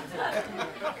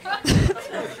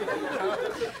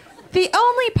 The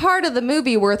only part of the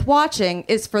movie worth watching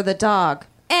is for the dog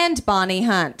and Bonnie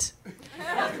Hunt.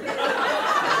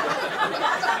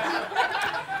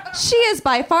 She is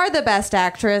by far the best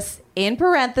actress. In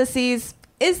parentheses,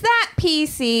 is that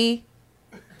PC?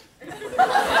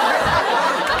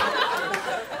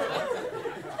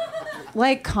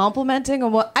 Like complimenting a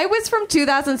woman. I was from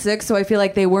 2006, so I feel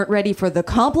like they weren't ready for the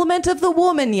compliment of the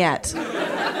woman yet.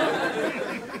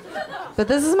 But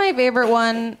this is my favorite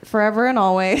one, forever and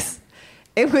always.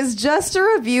 It was just a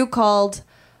review called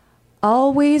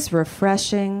Always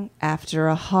Refreshing After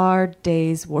a Hard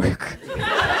Day's Work.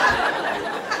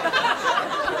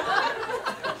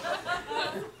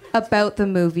 About the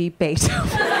movie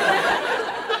Beethoven.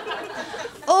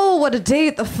 Oh, what a day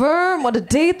at the firm, what a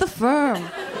day at the firm.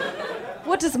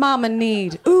 What does mama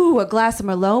need? Ooh, a glass of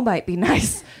Merlot might be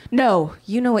nice. No,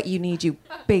 you know what you need, you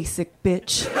basic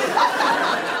bitch.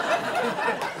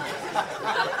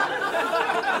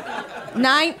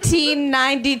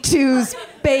 1992's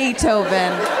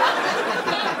Beethoven.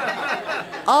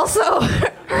 Also,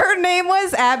 her name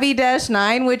was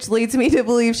Abby-9, which leads me to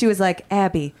believe she was like,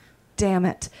 Abby, damn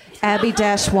it.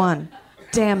 Abby-1,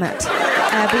 damn it.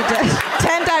 Abby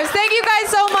 10 times. Thank you guys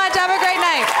so much. Have a great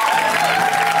night.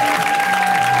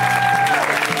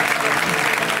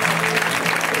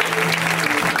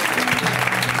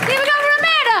 Here we go for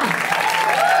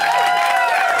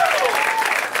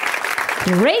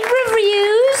Amanda. Great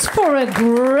reviews for a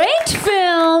great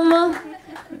film.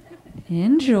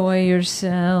 Enjoy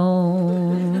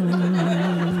yourselves.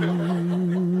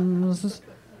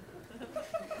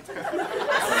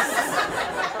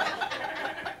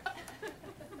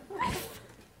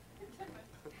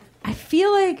 I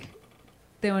feel like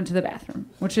they went to the bathroom,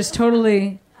 which is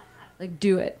totally like,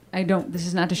 do it. This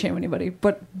is not to shame anybody,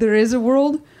 but there is a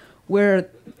world where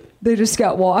they just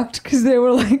got walked because they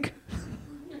were like,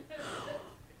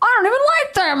 I don't even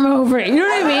like that movie. You know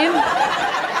what I mean?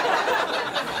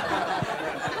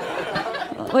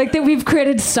 Like that we've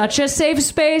created such a safe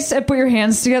space at Put Your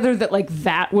Hands Together that like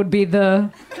that would be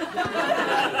the...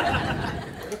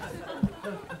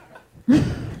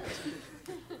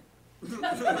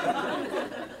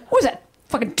 What was that?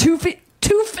 Fucking two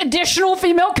additional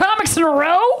female comics in a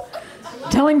row?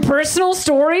 Telling personal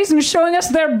stories and showing us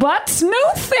their butts?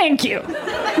 No, thank you.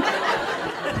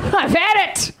 I've had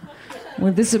it.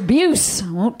 With this abuse,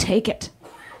 I won't take it.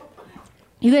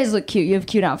 You guys look cute. You have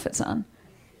cute outfits on.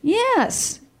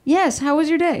 Yes. Yes. How was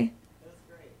your day? It was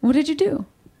great. What did you do?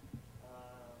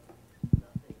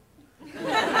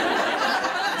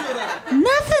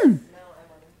 Nothing.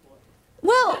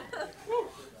 Well,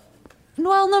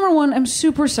 number one, I'm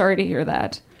super sorry to hear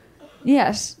that.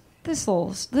 Yes, this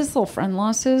little friend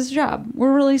lost his job.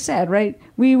 We're really sad, right?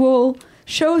 We will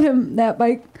show him that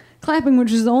by clapping,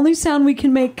 which is the only sound we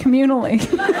can make communally.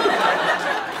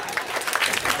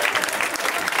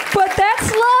 But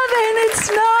that's love, and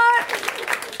it's not...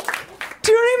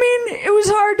 Do you know what I mean? It was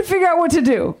hard to figure out what to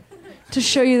do to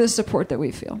show you the support that we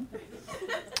feel.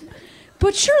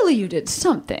 But surely you did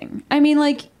something. I mean,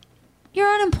 like, you're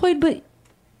unemployed, but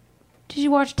did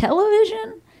you watch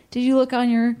television? Did you look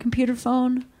on your computer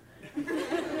phone?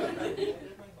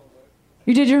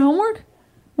 You did your homework?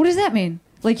 What does that mean?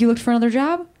 Like you looked for another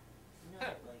job?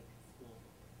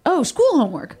 Oh, school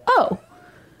homework. Oh.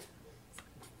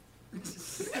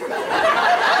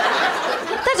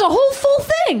 That's a whole full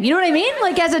thing. You know what I mean?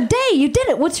 Like as a day, you did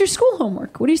it. What's your school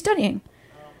homework? What are you studying?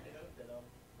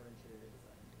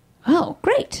 Oh,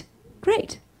 great.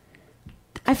 Great.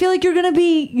 I feel like you're gonna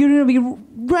be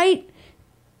right.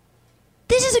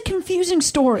 This is a confusing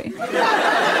story.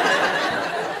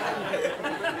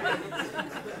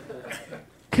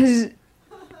 Cause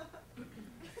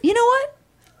you know what?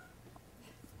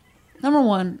 Number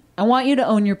one, I want you to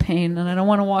own your pain and I don't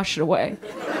want to wash it away.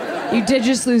 You did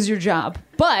just lose your job.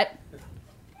 But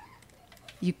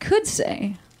you could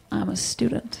say, I'm a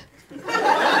student. And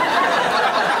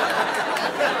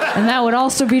that would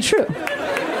also be true.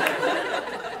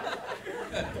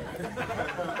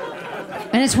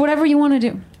 And it's whatever you want to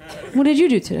do. What did you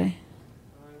do today?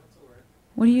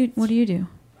 What do you do? In event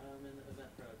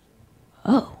production.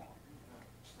 Oh.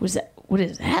 What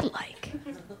is that like?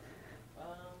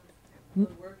 The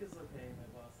work is okay, my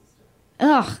boss is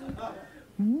Ugh.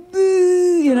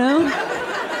 You know?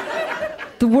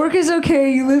 The work is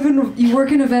okay, you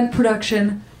work in event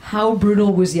production. How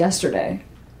brutal was yesterday?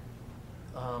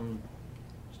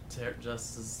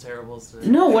 just as terrible as today.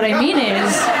 No, what I mean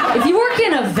is, if you work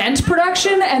in event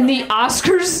production and the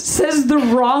Oscars says the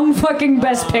wrong fucking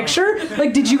Best Picture,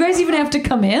 like, did you guys even have to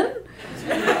come in?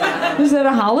 Was that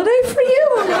a holiday for you?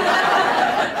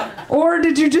 Or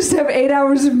did you just have 8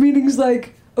 hours of meetings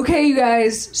like, okay, you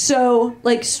guys, so,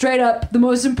 like, straight up, the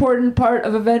most important part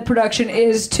of event production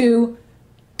is to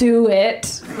do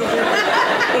it.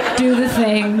 Do the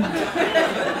thing.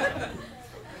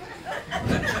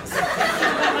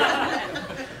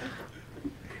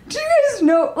 Do you guys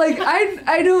know, like,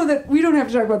 I know that we don't have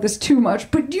to talk about this too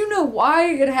much, but do you know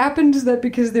why it happened? Is that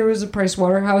because there was a Price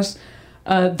Waterhouse,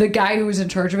 the guy who was in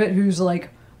charge of it, who's, like,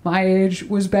 my age,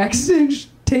 was backstage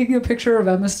taking a picture of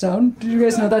Emma Stone. Did you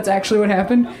guys know that's actually what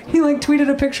happened? He, like, tweeted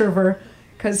a picture of her,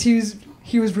 because he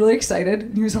was really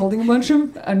excited. He was holding a bunch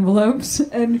of envelopes,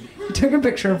 and he took a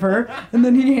picture of her, and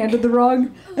then he handed the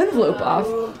wrong envelope off.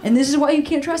 And this is why you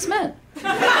can't trust men.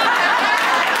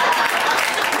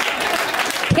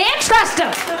 Can't trust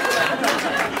them!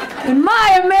 In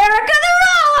my America, they're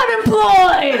all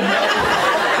unemployed!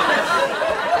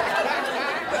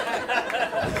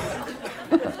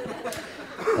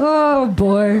 Oh,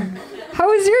 boy. How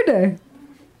was your day? I'm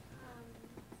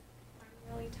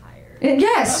really tired.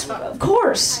 Yes, of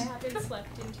course. I haven't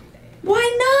slept in 2 days.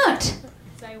 Why not?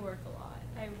 Because I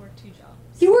work 2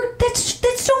 jobs. You work.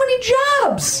 That's so many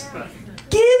jobs.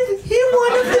 Give him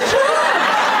one of the jobs.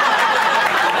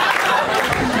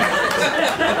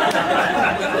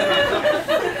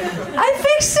 I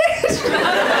fixed it.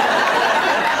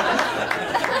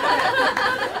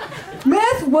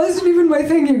 Math wasn't even my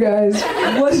thing, you guys.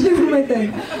 It wasn't even my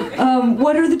thing.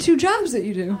 What are the 2 jobs that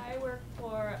you do? I work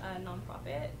for a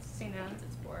nonprofit, St. Anne's.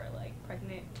 It's for like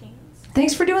pregnant teens.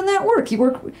 Thanks for doing that work. You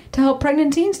work to help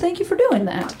pregnant teens. Thank you for doing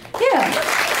that. Yeah.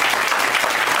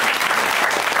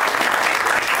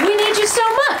 We need you so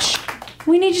much.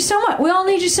 We need you so much. We all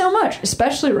need you so much,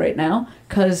 especially right now,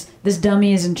 because this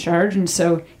dummy is in charge, and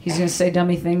so he's going to say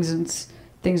dummy things, and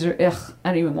things are, ugh, I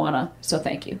don't even want to, so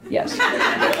thank you. Yes. And then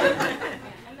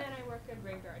I work a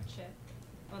graveyard shift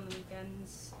on the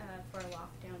weekends for a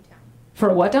loft downtown. For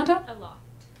a what downtown? A loft.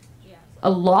 Yeah. A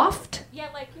loft? Yeah,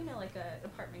 like, you know, like a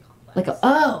apartment complex. Like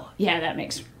yeah, that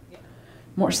makes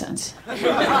more sense. So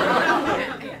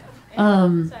I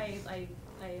am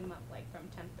up like from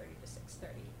 10:30 to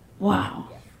 6:30. Wow.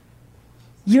 Yeah.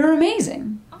 You're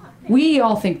amazing. Oh, We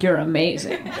all think you're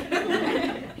amazing.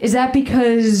 Is that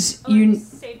because I'm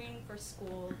saving for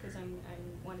school because I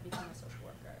want to become a social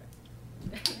worker.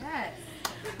 Yes.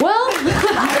 Well,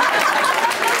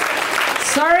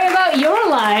 sorry about your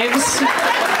lives.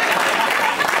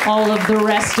 All of the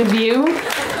rest of you.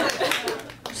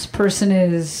 This person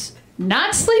is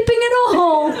not sleeping at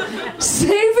all,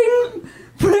 saving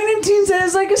pregnant teens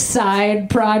as like a side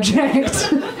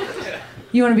project.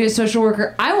 You want to be a social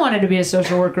worker? I wanted to be a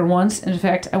social worker once. In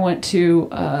fact, I went to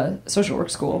social work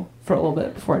school for a little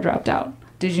bit before I dropped out.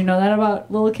 Did you know that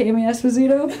about little Kami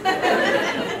Esposito?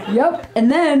 Yep. And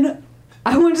then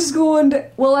I went to school and,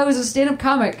 well, I was a stand-up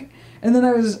comic. And then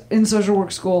I was in social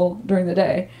work school during the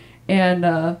day. And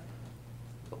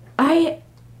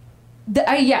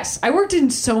yes, I worked in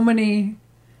so many...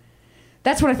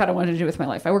 That's what I thought I wanted to do with my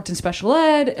life. I worked in special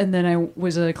ed, and then I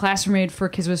was a classroom aide for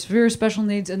kids with severe special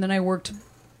needs, and then I worked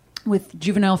with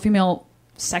juvenile female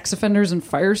sex offenders and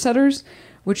fire setters,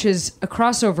 which is a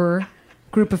crossover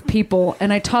group of people,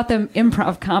 and I taught them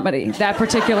improv comedy, that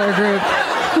particular group.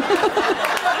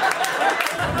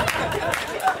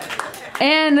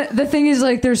 And the thing is,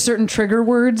 like, there's certain trigger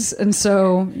words, and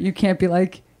so you can't be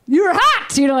like, "You're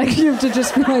hot!" You know, like, you have to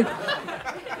just be like...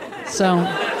 So...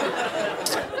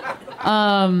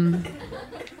 but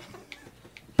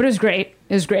it was great.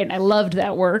 It was great, and I loved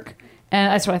that work,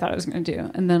 and that's what I thought I was going to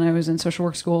do. And then I was in social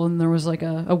work school, and there was like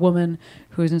a woman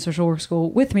who was in social work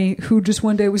school with me who just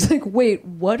one day was like, "Wait,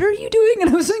 what are you doing?" And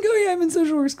I was like, "Oh yeah, I'm in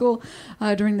social work school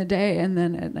during the day, and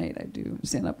then at night I do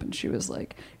stand up." And she was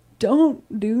like, you don't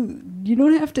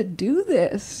have to do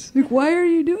this. Like, why are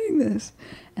you doing this?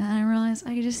 And I realized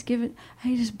I could just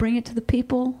bring it to the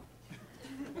people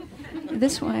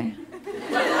this way.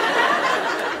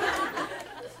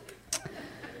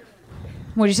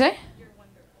 What'd you say? You're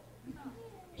wonderful.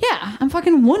 Yeah, I'm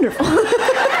fucking wonderful. No,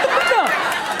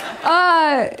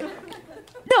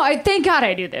 I thank God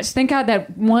I do this. Thank God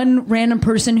that one random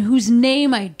person whose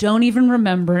name I don't even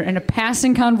remember in a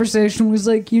passing conversation was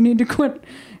like, "You need to quit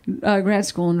grad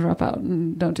school and drop out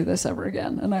and don't do this ever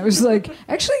again." And I was like,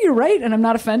 "Actually, you're right, and I'm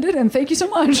not offended, and thank you so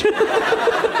much."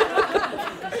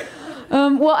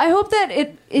 Well, I hope that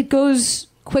it goes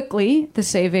quickly, the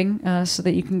saving, so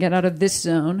that you can get out of this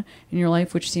zone in your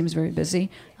life, which seems very busy,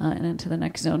 and into the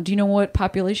next zone. Do you know what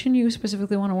population you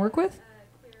specifically want to work with?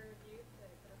 Queer youth that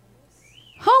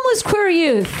are Homeless homeless. queer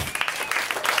youth.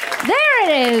 There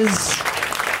it is.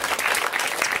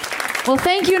 Well,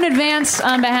 thank you in advance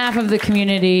on behalf of the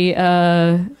community,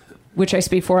 which I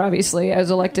speak for, obviously,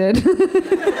 as elected.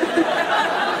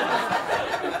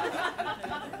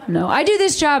 No, I do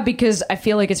this job because I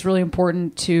feel like it's really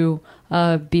important to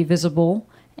be visible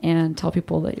and tell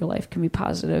people that your life can be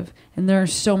positive. And there are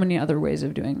so many other ways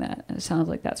of doing that. And it sounds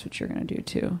like that's what you're going to do,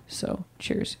 too. So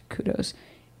cheers. Kudos.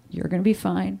 You're going to be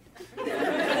fine.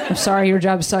 I'm sorry your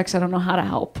job sucks. I don't know how to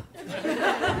help.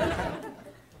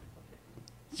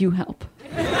 You help.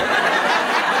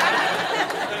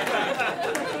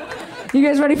 You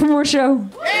guys ready for more show?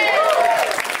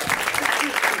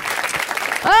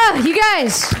 You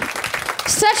guys,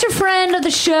 such a friend of the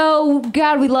show.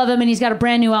 God, we love him, and he's got a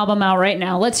brand new album out right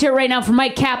now. Let's hear it right now for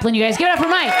Mike Kaplan, you guys. Give it up for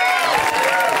Mike.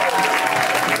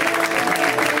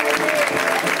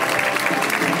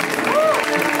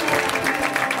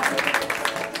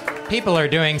 People are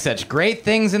doing such great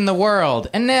things in the world,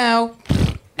 and now...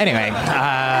 Anyway,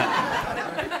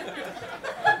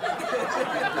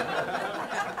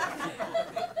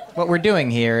 what we're doing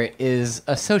here is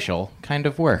a social kind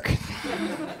of work.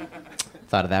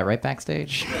 Thought of that right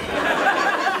backstage.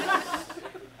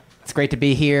 It's great to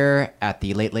be here at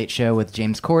the Late Late Show with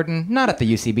James Corden. Not at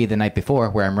the UCB the night before,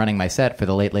 where I'm running my set for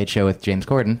the Late Late Show with James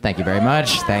Corden. Thank you very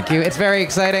much. Thank you. It's very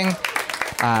exciting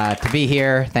to be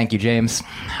here. Thank you, James.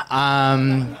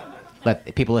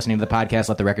 Let people listening to the podcast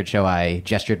let the record show I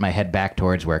gestured my head back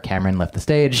towards where Cameron left the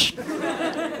stage.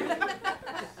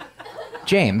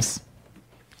 James,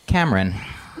 Cameron,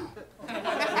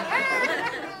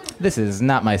 this is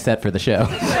not my set for the show.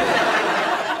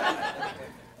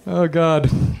 Oh, God.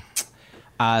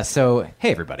 So, hey,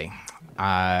 everybody.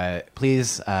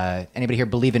 Please, anybody here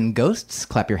believe in ghosts?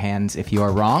 Clap your hands if you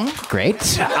are wrong. Great.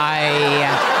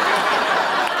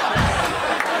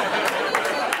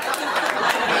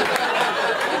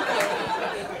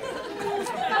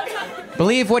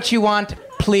 Believe what you want,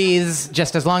 please,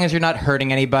 just as long as you're not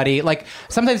hurting anybody. Like,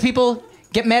 sometimes people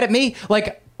get mad at me.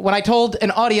 Like, when I told an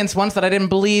audience once that I didn't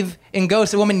believe in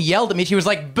ghosts, a woman yelled at me. She was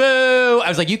like, boo! I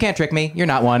was like, you can't trick me. You're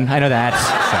not one. I know that.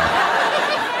 So.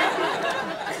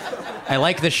 I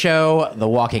like the show The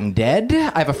Walking Dead.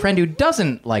 I have a friend who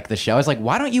doesn't like the show. I was like,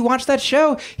 why don't you watch that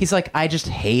show? He's like, I just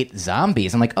hate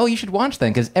zombies. I'm like, oh, you should watch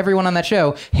them, because everyone on that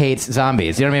show hates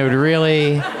zombies. You know what I mean? It would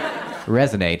really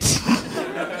resonate.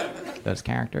 Those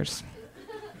characters.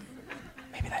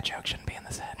 Maybe that joke shouldn't be in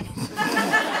the set.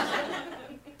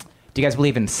 Do you guys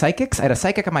believe in psychics? I had a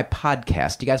psychic on my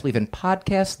podcast. Do you guys believe in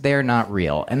podcasts? They're not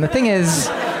real. And the thing is,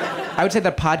 I would say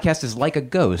that podcast is like a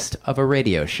ghost of a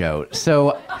radio show.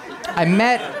 So didn't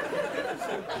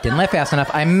laugh fast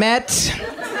enough. I met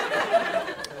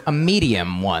a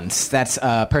medium once. That's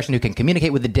a person who can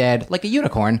communicate with the dead, like a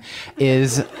unicorn,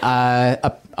 is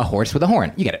a horse with a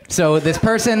horn. You get it. So this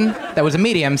person that was a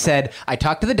medium said, I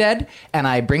talk to the dead and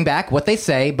I bring back what they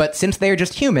say, but since they are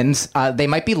just humans, they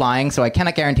might be lying, so I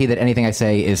cannot guarantee that anything I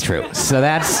say is true. So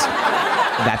that's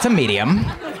a medium.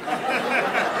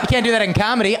 You can't do that in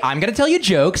comedy. I'm going to tell you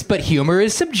jokes, but humor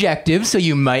is subjective, so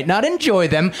you might not enjoy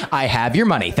them. I have your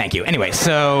money. Thank you. Anyway,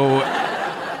 so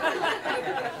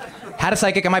had a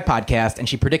psychic on my podcast, and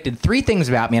she predicted 3 things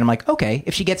about me, and I'm like, okay,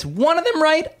 if she gets one of them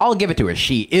right, I'll give it to her.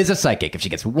 She is a psychic. If she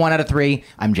gets 1 out of 3,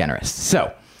 I'm generous.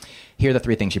 So, here are the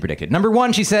 3 things she predicted. Number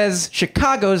 1, she says,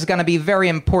 Chicago's gonna be very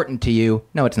important to you.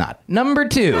 No, it's not. Number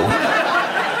 2,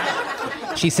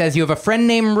 she says, you have a friend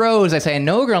named Rose. I say, I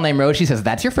know a girl named Rose. She says,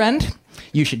 that's your friend.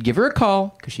 You should give her a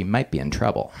call, because she might be in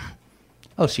trouble.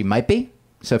 Oh, she might be?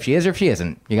 So if she is or if she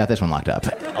isn't, you got this one locked up.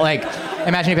 Like,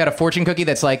 imagine if you had a fortune cookie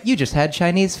that's like, you just had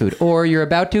Chinese food, or you're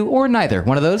about to, or neither.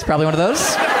 One of those, probably one of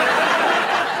those.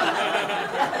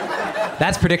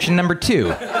 That's prediction number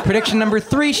 2. Prediction number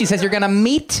 3, she says you're gonna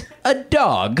meet a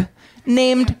dog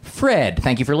named Fred.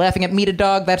 Thank you for laughing at meet a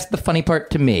dog. That's the funny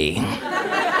part to me.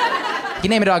 You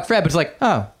name a dog Fred, but it's like,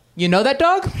 oh, you know that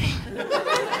dog?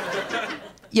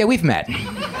 Yeah, we've met.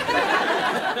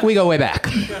 We go way back.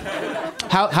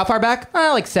 How far back?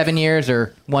 Like 7 years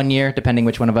or 1 year, depending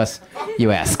which one of us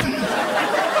you ask.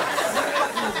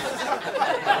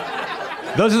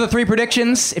 Those are the 3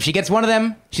 predictions. If she gets one of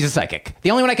them, she's a psychic.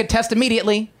 The only one I could test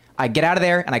immediately, I get out of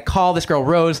there and I call this girl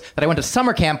Rose that I went to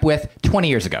summer camp with 20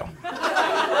 years ago.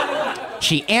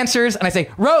 She answers and I say,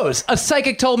 Rose, a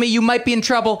psychic told me you might be in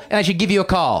trouble and I should give you a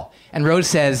call. And Rose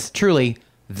says, truly,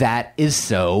 that is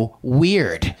so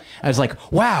weird. I was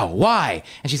like, wow, why?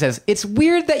 And she says, it's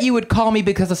weird that you would call me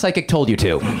because the psychic told you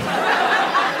to.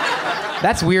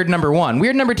 That's weird number 1.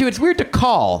 Weird number 2, it's weird to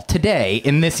call today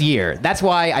in this year. That's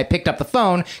why I picked up the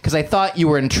phone, because I thought you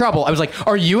were in trouble. I was like,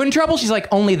 are you in trouble? She's like,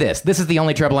 only this. This is the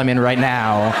only trouble I'm in right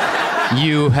now.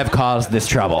 You have caused this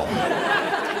trouble.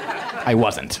 I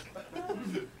wasn't.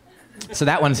 So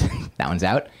that one's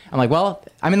out. I'm like, well,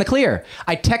 I'm in the clear.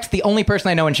 I text the only person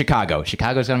I know in Chicago.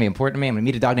 Chicago's going to be important to me. I'm going to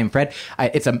meet a dog named Fred.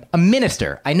 It's a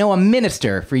minister. I know a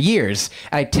minister for years.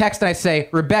 I text and I say,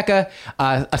 Rebecca,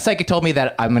 a psychic told me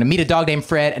that I'm going to meet a dog named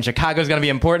Fred and Chicago's going to be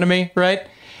important to me, right?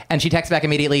 And she texts back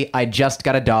immediately, I just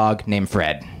got a dog named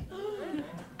Fred.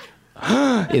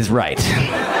 Is right.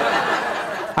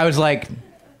 I was like,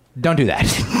 don't do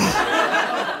that.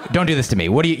 Don't do this to me.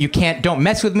 Don't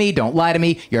mess with me. Don't lie to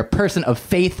me. You're a person of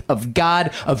faith, of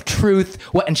God, of truth.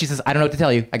 What? And she says, I don't know what to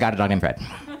tell you. I got a dog named Fred.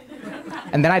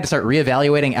 And then I had to start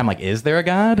reevaluating. I'm like, is there a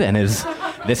God? And is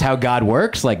this how God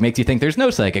works? Like, makes you think there's no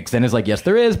psychics. Then is like, yes,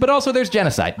 there is. But also there's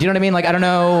genocide. Do you know what I mean? Like, I don't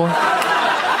know.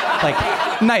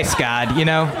 Like, nice God, you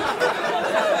know?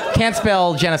 Can't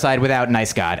spell genocide without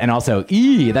nice God. And also,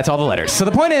 that's all the letters. So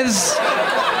the point is,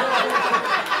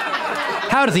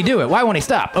 how does he do it? Why won't he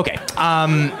stop? Okay.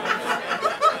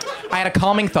 I had a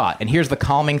calming thought, and here's the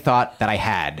calming thought that I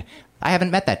had. I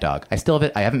haven't met that dog. I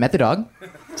haven't met the dog.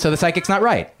 So the psychic's not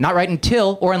right. Not right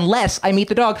until or unless I meet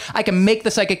the dog. I can make the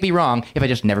psychic be wrong if I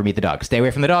just never meet the dog. Stay away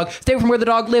from the dog. Stay away from where the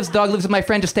dog lives. The dog lives with my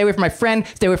friend. Just stay away from my friend.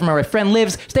 Stay away from where my friend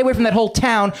lives. Stay away from that whole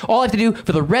town. All I have to do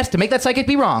for the rest, to make that psychic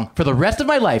be wrong, for the rest of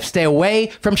my life, stay away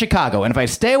from Chicago. And if I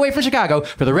stay away from Chicago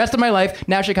for the rest of my life,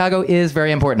 now Chicago is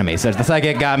very important to me. So the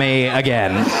psychic got me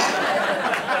again.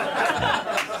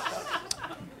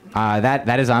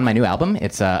 That is on my new album.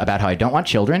 It's about how I don't want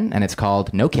children, and it's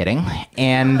called No Kidding.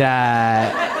 And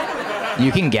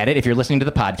you can get it if you're listening to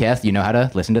the podcast. You know how to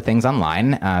listen to things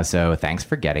online. So thanks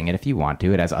for getting it if you want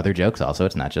to. It has other jokes also.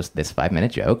 It's not just this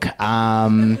 5-minute joke.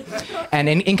 And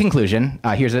in conclusion,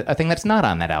 here's a thing that's not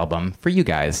on that album for you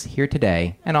guys here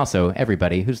today, and also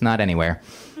everybody who's not anywhere.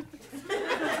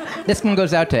 This one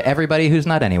goes out to everybody who's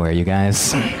not anywhere, you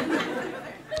guys.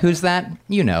 Who's that?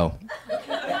 You know.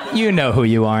 You know who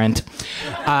you aren't.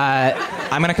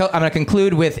 I'm gonna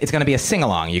conclude with, it's gonna be a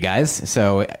sing-along, you guys.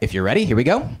 So if you're ready, here we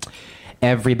go.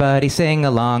 Everybody sing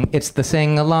along, it's the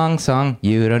sing-along song.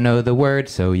 You don't know the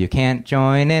words, so you can't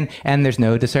join in. And there's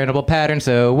no discernible pattern,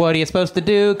 so what are you supposed to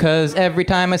do? Cause every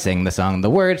time I sing the song, the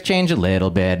words change a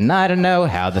little bit, and I don't know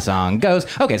how the song goes.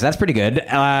 Okay, so that's pretty good.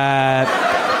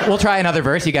 We'll try another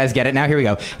verse, you guys get it now, here we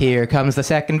go. Here comes the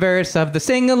second verse of the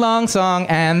sing-along song,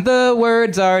 and the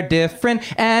words are different,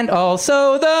 and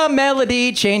also the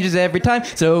melody changes every time.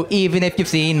 So even if you've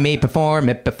seen me perform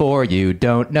it before, you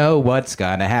don't know what's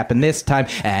gonna happen this time.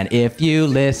 And if you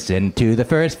listen to the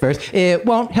first verse, it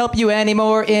won't help you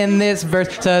anymore in this verse,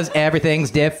 cause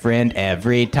everything's different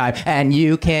every time, and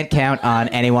you can't count on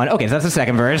anyone. Okay, so that's the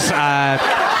second verse.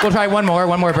 We'll try one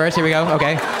more verse. Here we go.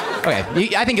 Okay. I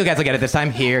think you guys will get it this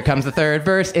time. Here comes the third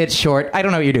verse. It's short. I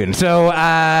don't know what you're doing. So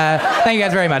thank you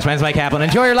guys very much. My name's Mike Kaplan.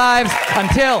 Enjoy your lives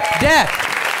until death.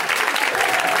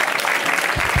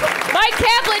 Mike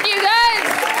Kaplan, you guys.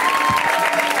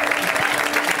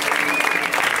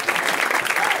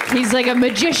 He's like a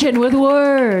magician with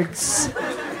words.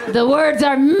 The words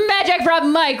are magic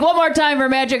from Mike. One more time for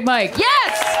Magic Mike.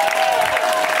 Yes!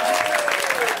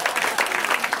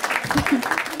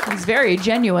 He's very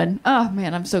genuine. Oh,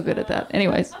 man, I'm so good at that.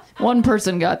 Anyways, one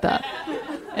person got that.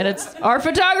 And it's our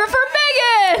photographer,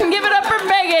 Megan! Give it up for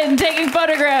Megan taking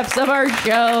photographs of our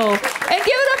show. And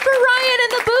give it up for Ryan in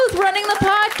the booth running the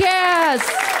podcast.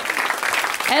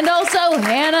 And also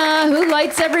Hannah, who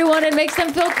lights everyone and makes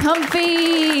them feel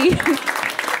comfy.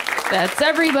 That's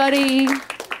everybody.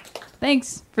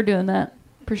 Thanks for doing that.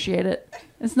 Appreciate it.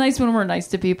 It's nice when we're nice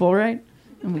to people, right?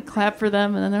 And we clap for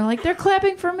them, and then they're like, they're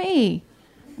clapping for me.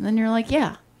 And then you're like,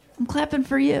 yeah, I'm clapping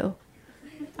for you.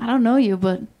 I don't know you,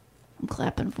 but I'm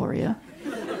clapping for you.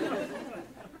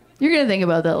 You're going to think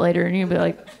about that later, and you're going to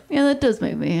be like, yeah, that does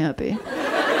make me happy.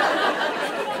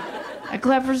 I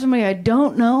clap for somebody I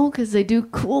don't know because they do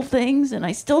cool things, and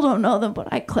I still don't know them, but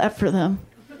I clap for them.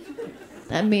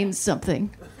 That means something.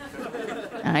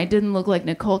 And I didn't look like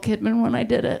Nicole Kidman when I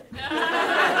did it.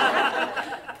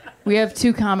 We have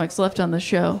 2 comics left on the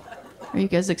show. Are you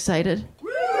guys excited?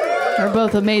 They're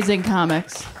both amazing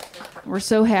comics. We're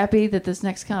so happy that this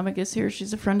next comic is here.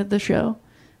 She's a friend of the show.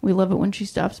 We love it when she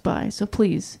stops by. So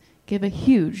please give a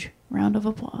huge round of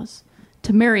applause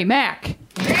to Mary Mack.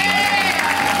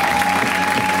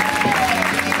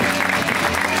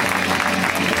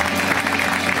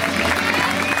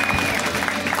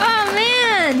 Oh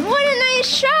man, what a nice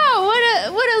show!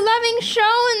 What a loving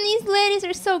show, and these ladies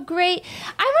are so great.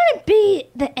 I want to be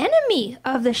the enemy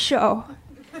of the show.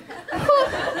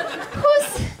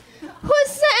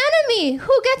 Who's the enemy?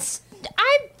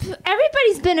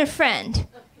 Everybody's been a friend.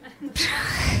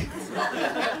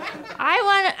 I'm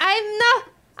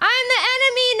the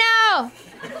enemy now.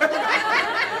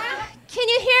 Can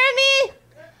you hear me?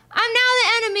 I'm now the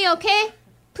enemy, okay?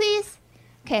 Please?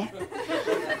 Okay.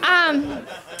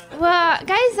 Well,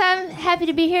 guys, I'm happy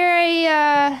to be here.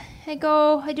 I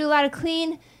do a lot of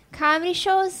clean comedy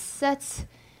shows. That's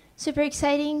super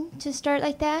exciting to start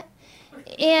like that.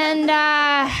 And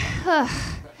I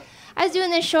was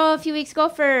doing this show a few weeks ago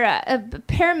for a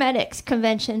paramedics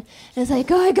convention. And I was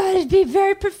like, oh, I gotta be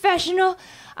very professional,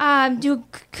 do a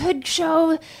good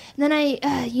show. And then I,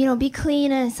 be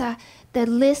clean. And I saw the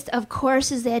list of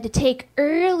courses they had to take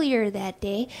earlier that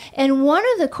day. And one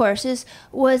of the courses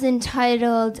was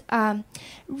entitled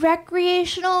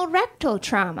Recreational Rectal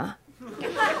Trauma.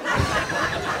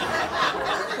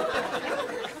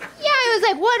 Yeah, I was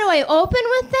like, what do I open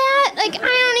with that? Like, I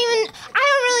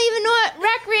don't really even know what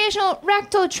recreational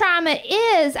rectal trauma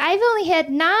is. I've only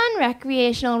had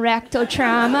non-recreational rectal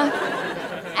trauma,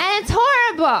 and it's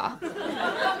horrible.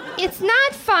 It's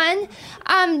not fun.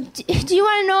 Do you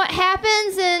want to know what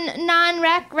happens in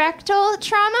non-rectal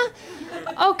trauma?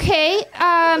 Okay.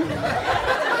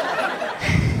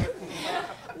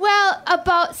 Well,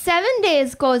 about 7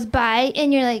 days goes by,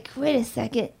 and you're like, wait a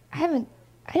second, I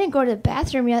didn't go to the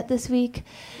bathroom yet this week.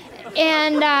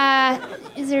 And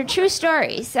these are true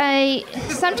stories.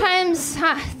 Sometimes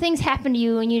things happen to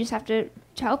you, and you just have to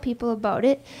tell people about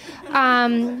it.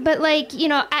 But like, you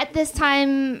know, at this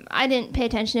time, I didn't pay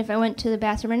attention if I went to the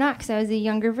bathroom or not, because I was a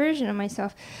younger version of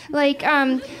myself. Like,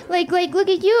 look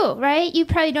at you, right? You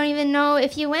probably don't even know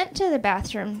if you went to the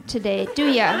bathroom today, do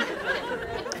ya?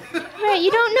 Right,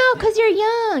 you don't know because you're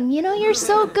young. You know, you're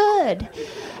so good.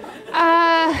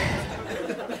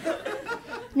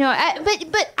 No,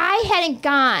 but I hadn't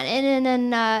gone, and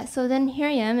then so then here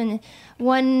I am, and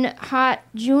one hot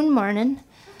June morning,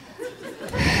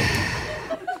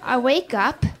 I wake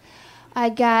up. I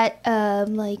got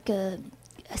like a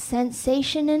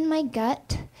sensation in my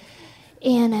gut,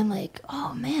 and I'm like,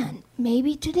 oh man,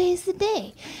 maybe today's the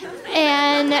day.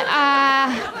 And I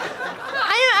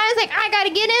was like, I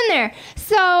gotta get in there.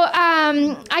 So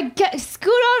I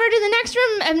scoot over to the next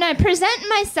room, and I present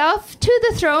myself to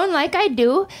the throne like I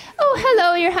do. Oh,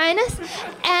 hello, Your Highness.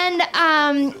 And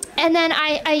then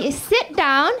I sit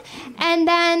down, and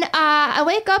then I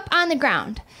wake up on the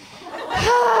ground.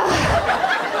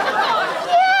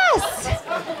 Yes.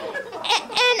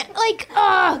 And like,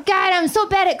 oh God, I'm so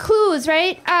bad at clues,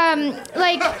 right?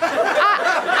 Like,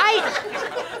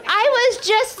 I was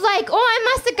just like, oh, I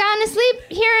must have gone to sleep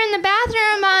here in the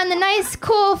bathroom on the nice,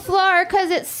 cool floor because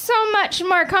it's so much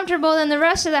more comfortable than the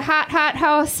rest of the hot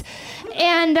house.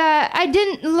 And I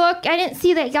didn't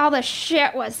see that all the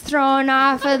shit was thrown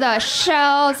off of the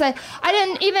shelves. I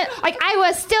didn't even, like, I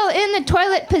was still in the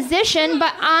toilet position,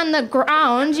 but on the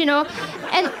ground, you know,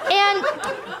 and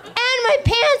my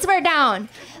pants were down.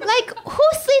 Like, who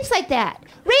sleeps like that?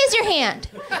 Raise your hand.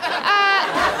 No,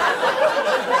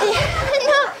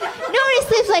 nobody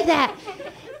sleeps like that.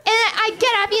 And I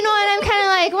get up, you know, and I'm kind of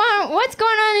like, well, what's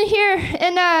going on in here?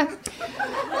 And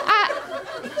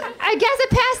I guess I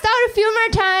passed out a few more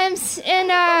times, and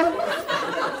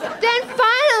then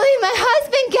finally my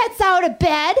husband gets out of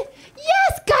bed.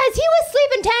 Yes, guys, he was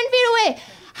sleeping 10 feet away.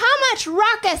 How much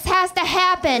ruckus has to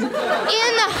happen in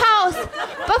the house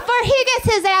before he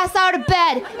gets his ass out of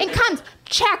bed and comes,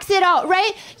 checks it out,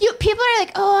 right? People are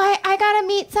like, oh, I gotta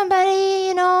meet somebody,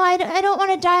 you know, I don't want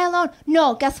to die alone.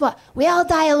 No, guess what? We all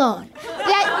die alone.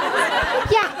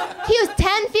 Yeah, he was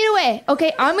 10 feet away.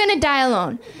 Okay, I'm gonna die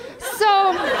alone.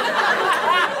 So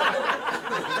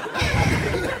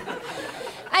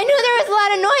I knew there was a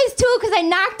lot of noise too because I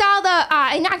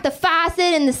knocked the faucet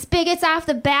and the spigots off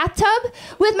the bathtub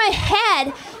with my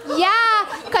head. Yeah,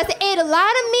 because I ate a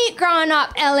lot of meat growing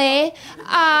up, LA.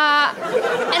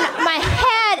 And my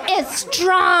head is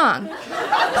strong.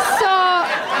 So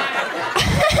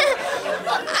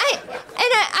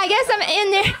I guess I'm in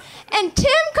there. And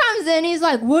Tim comes in, he's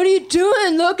like, what are you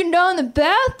doing looking down the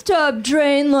bathtub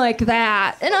drain like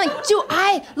that? And I'm like, do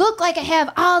I look like I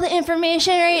have all the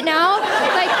information right now?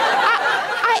 Like,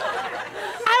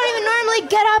 I don't even normally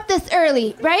get up this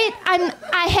early, right? I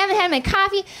haven't had my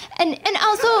coffee. And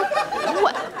also,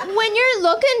 when you're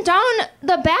looking down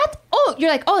the bath, you're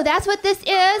like, oh, that's what this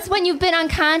is when you've been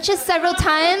unconscious several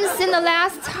times in the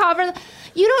last however.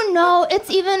 You don't know it's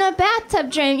even a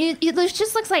bathtub drain. It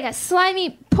just looks like a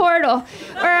slimy portal,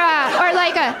 or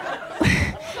like a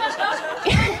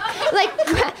like.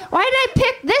 Why did I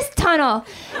pick this tunnel?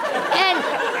 And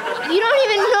you don't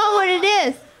even know what it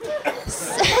is.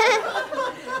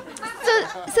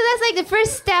 So that's like the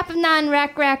first step of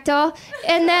non-rectal,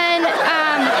 and then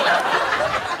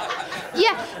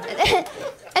yeah.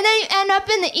 And then you end up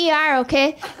in the ER,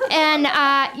 okay? And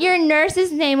your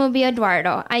nurse's name will be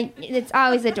Eduardo. It's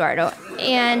always Eduardo.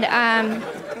 And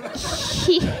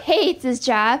he hates his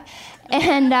job.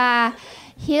 And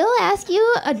he'll ask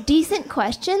you a decent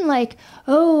question like,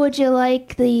 oh, would you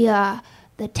like the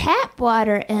tap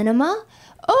water enema?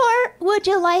 Or would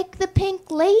you like the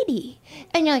pink lady?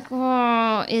 And you're like,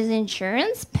 well, is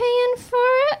insurance paying for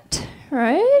it?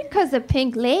 Right? Because the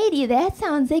pink lady, that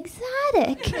sounds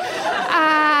exotic.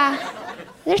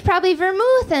 There's probably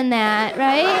vermouth in that,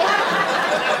 right?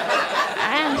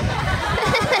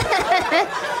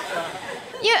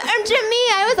 And to me,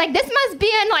 I was like, this must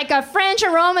be in like a French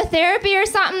aromatherapy or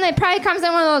something. It probably comes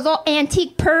in one of those old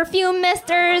antique perfume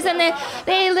misters, and they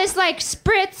just like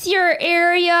spritz your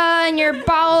area, and your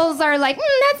bowels are like,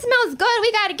 that smells good.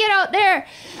 We got to get out there.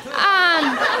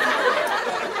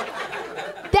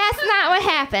 That's not what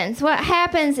happens. What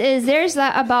happens is there's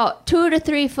about 2 to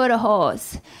 3 foot of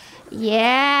hose.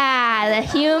 Yeah, the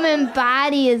human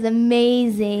body is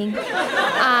amazing.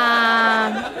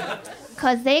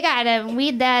 because they got to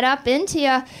weed that up into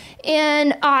you.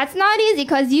 And it's not easy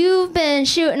because you've been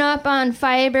shooting up on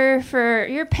fiber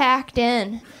you're packed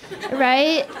in,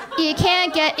 right? You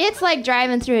can't it's like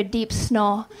driving through a deep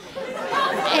snow.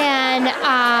 And,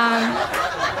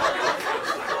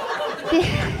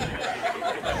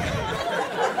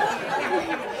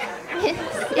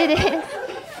 it is.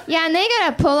 Yeah, and they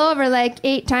gotta pull over like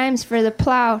 8 times for the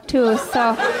plow too.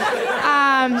 So,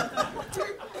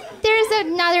 there's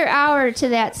another hour to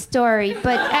that story,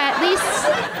 but at least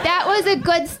that was a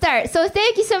good start. So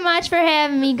thank you so much for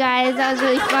having me, guys. That was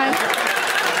really fun.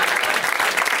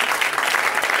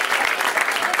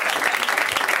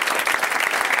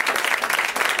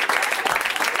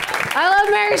 I love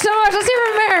Mary so much. Let's hear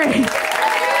from Mary.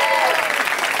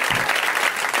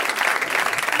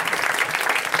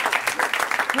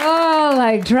 Oh,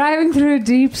 like driving through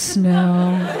deep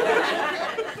snow.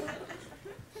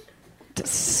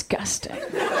 Disgusting.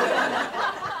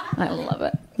 I love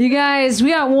it. You guys, we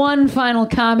got one final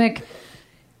comic.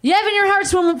 You have in your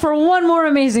hearts for one more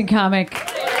amazing comic.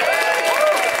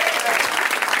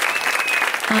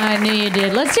 I knew you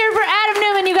did. Let's hear it for Adam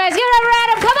Newman, you guys. Give it up for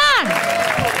Adam. Come on!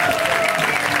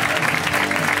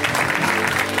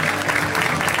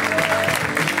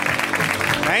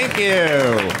 Thank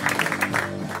you.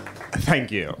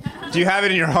 Thank you. Do you have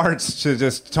it in your hearts to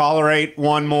just tolerate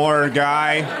one more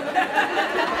guy?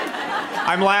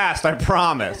 I'm last, I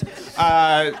promise.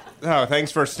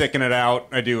 Thanks for sticking it out.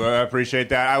 I do appreciate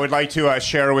that. I would like to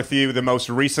share with you the most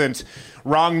recent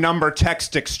wrong number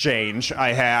text exchange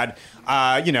I had.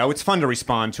 It's fun to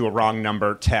respond to a wrong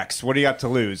number text. What do you got to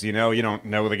lose? You don't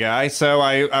know the guy. So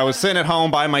I was sitting at home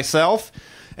by myself,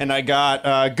 and I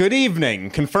got, good evening,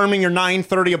 confirming your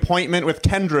 9:30 appointment with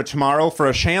Kendra tomorrow for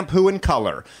a shampoo and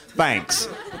color. Thanks.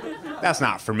 That's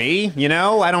not for me,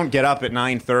 I don't get up at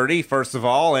 9:30, first of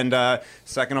all, and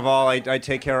second of all, I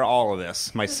take care of all of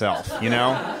this myself,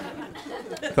 Thought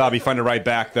it'd be fun to write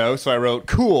back, though, so I wrote,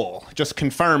 cool, just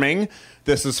confirming,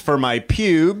 this is for my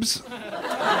pubes.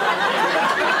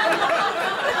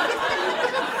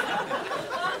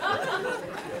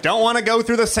 Don't want to go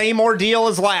through the same ordeal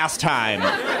as last time.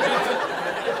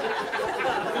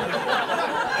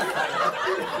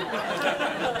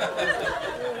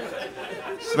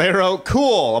 So they wrote,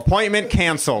 cool, appointment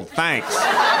canceled, thanks.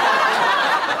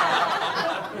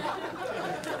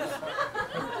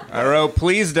 I wrote,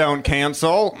 please don't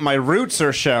cancel, my roots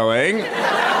are showing.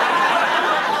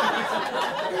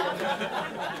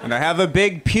 And I have a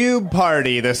big pube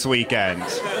party this weekend.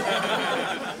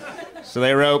 So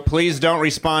they wrote, please don't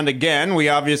respond again. We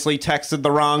obviously texted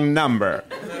the wrong number.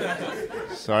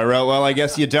 So I wrote, well, I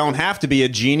guess you don't have to be a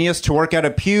genius to work at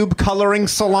a pube coloring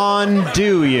salon,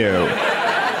 do you?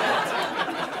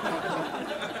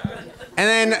 And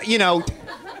then,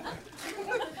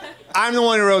 I'm the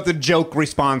one who wrote the joke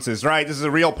responses, right? This is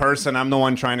a real person. I'm the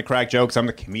one trying to crack jokes. I'm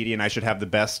the comedian. I should have the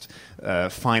best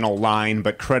final line,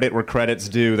 but credit where credit's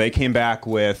due. They came back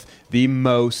with the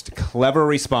most clever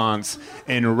response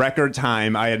in record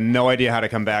time. I had no idea how to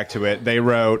come back to it. They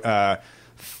wrote,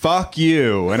 fuck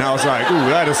you. And I was like, ooh,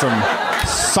 that is some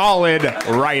solid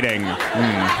writing.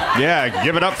 Yeah,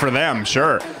 give it up for them,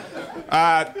 sure.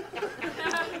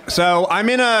 So I'm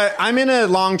in a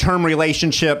long-term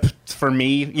relationship for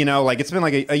me, it's been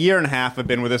like a year and a half I've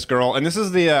been with this girl, and this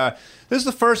is the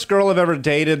first girl I've ever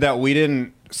dated that we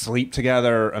didn't sleep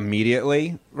together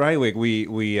immediately, right?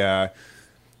 We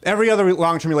every other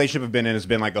long-term relationship I've been in has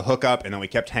been like a hookup, and then we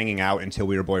kept hanging out until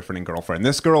we were boyfriend and girlfriend.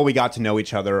 This girl, we got to know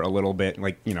each other a little bit,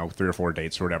 3 or 4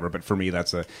 dates or whatever, but for me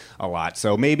that's a lot.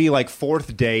 So maybe like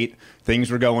 4th date,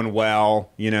 things were going well,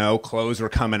 clothes were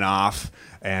coming off,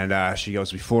 and she goes,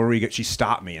 she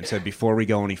stopped me and said, before we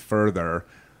go any further,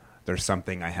 there's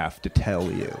something I have to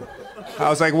tell you. I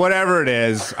was like, whatever it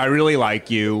is, I really like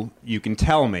you. You can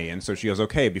tell me. And so she goes,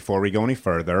 okay, before we go any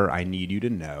further, I need you to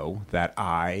know that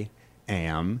I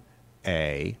am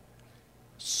a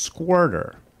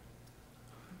squirter.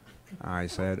 I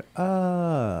said,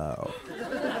 oh.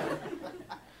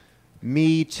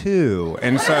 Me too.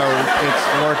 And so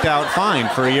it's worked out fine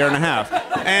for a year and a half.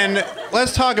 And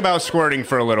let's talk about squirting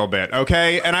for a little bit,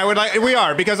 okay? And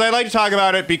because I'd like to talk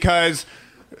about it because,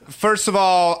 first of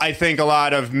all, I think a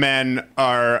lot of men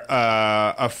are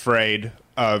afraid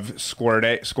of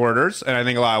squirters, and I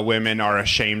think a lot of women are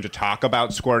ashamed to talk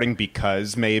about squirting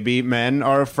because maybe men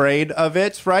are afraid of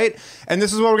it, right? And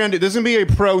this is what we're going to do. This is going to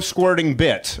be a pro-squirting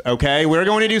bit, okay? We're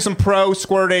going to do some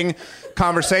pro-squirting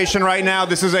conversation right now.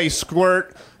 This is a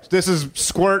squirt this is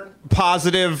squirt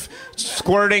positive,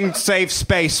 squirting safe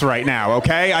space right now.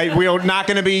 Okay, we are not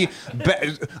going to be.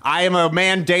 I am a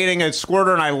man dating a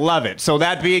squirter, and I love it. So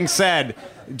that being said,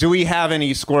 do we have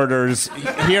any squirters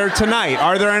here tonight?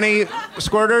 Are there any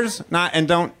squirters?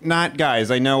 Not guys.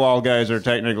 I know all guys are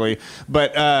technically,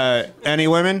 but any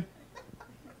women?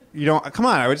 You don't. Come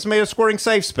on, I just made a squirting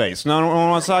safe space. No one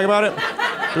wants to talk about it.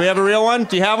 Do we have a real one?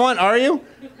 Do you have one? Are you?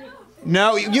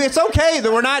 No, it's okay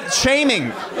that we're not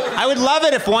shaming. I would love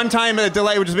it if one time a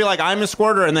delay would just be like, I'm a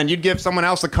squirter, and then you'd give someone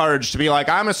else the courage to be like,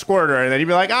 I'm a squirter, and then you'd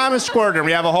be like, I'm a squirter, and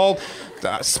we have a whole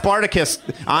Spartacus,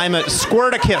 I'm a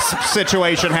Squirticus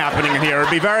situation happening in here.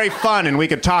 It'd be very fun, and we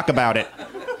could talk about it.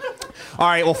 All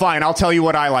right, well, fine. I'll tell you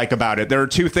what I like about it. There are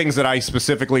two things that I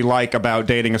specifically like about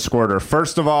dating a squirter.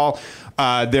 First of all,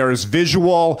 there's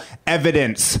visual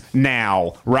evidence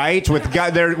now, right? With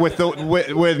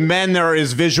men, there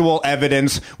is visual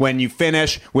evidence. When you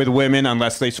finish, with women,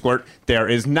 unless they squirt, there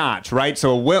is not, right?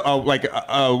 So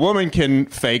a woman can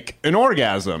fake an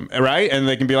orgasm, right? And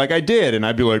they can be like, I did, and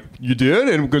I'd be like, you did,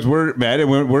 and because we're mad and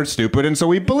we're stupid, and so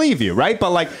we believe you, right? But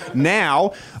like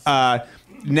now.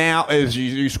 Now, as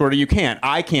you squirter, you can't.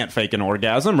 I can't fake an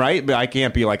orgasm, right? But I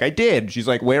can't be like, I did. She's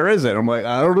like, where is it? I'm like,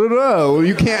 I don't know.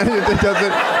 You can't. It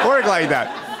doesn't work like that.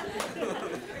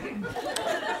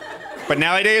 But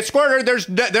now I date a squirter,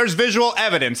 there's visual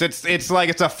evidence. It's like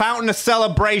it's a fountain of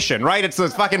celebration, right? It's the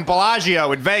fucking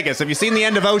Bellagio in Vegas. Have you seen the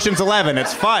end of Ocean's 11?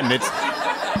 It's fun.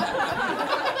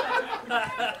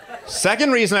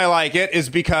 Second reason I like it is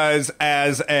because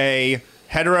as a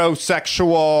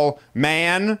heterosexual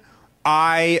man,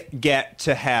 I get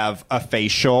to have a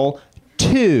facial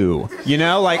too. You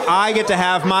know, like I get to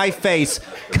have my face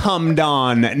cummed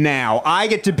on now. I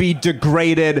get to be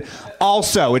degraded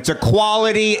also. It's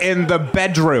equality in the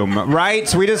bedroom, right?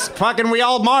 So we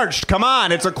all marched. Come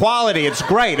on, it's equality. It's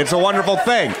great. It's a wonderful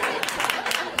thing.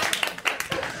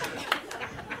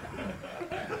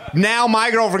 Now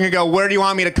my girlfriend can go, where do you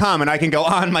want me to come? And I can go,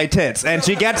 on my tits. And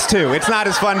she gets to. It's not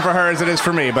as fun for her as it is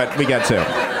for me, but we get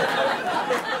to.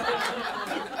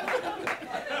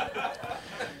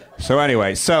 So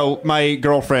anyway, my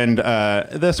girlfriend,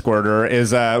 the squirter,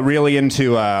 is really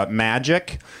into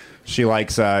magic. She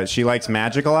likes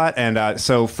magic a lot, and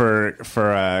so for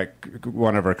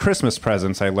one of her Christmas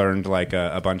presents, I learned like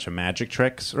a bunch of magic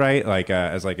tricks, right? Like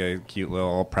as like a cute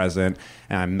little present,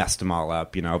 and I messed them all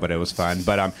up, you know. But it was fun.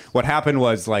 But what happened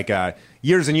was like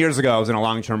years and years ago, I was in a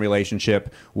long-term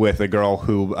relationship with a girl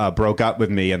who broke up with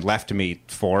me and left me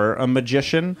for a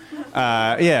magician.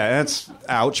 Yeah, that's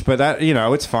ouch, but that, you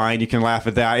know, it's fine. You can laugh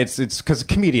at that. It's because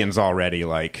comedians already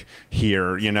like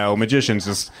here, you know, magicians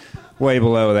just way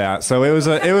below that. So it was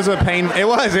a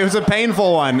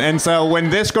painful one. And so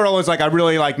when this girl was like, I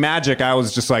really like magic, I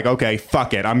was just like, okay,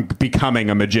 fuck it, I'm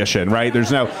becoming a magician, right?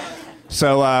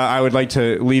 So I would like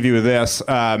to leave you with this.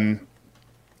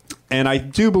 And I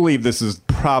do believe this is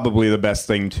probably the best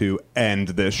thing to end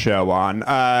this show on.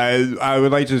 I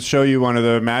would like to show you one of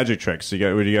the magic tricks. Would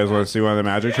you guys want to see one of the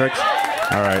magic tricks?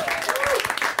 All right.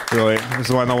 Really, this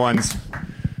is one of the ones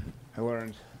I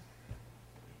learned.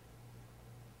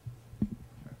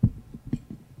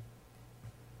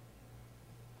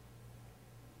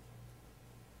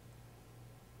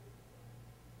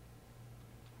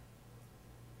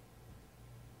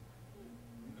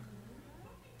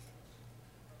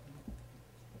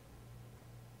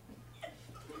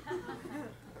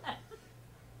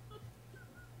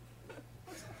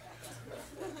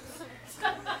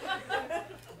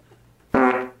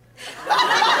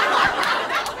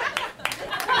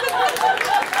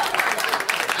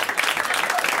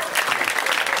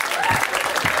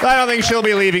 I don't think she'll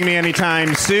be leaving me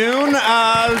anytime soon.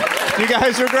 You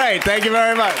guys are great. Thank you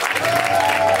very much.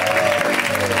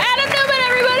 Adam Newman,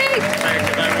 everybody!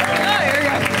 Oh, here we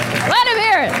go. Let him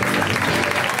hear it.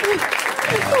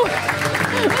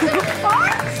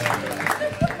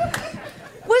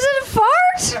 Was it a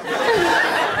fart?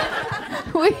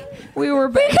 We were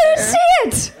We couldn't see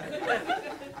it.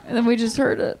 And then we just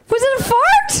heard it. Was it a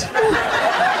fart?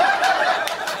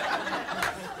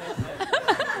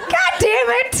 God damn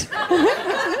it!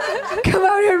 Come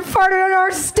out here and fart on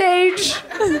our stage.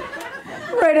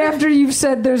 Right after you've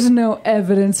said there's no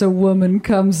evidence a woman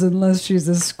comes unless she's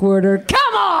a squirter.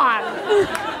 Come on!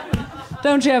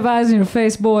 Don't you have eyes in your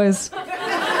face, boys?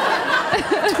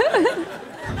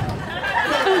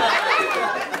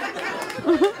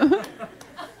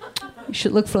 You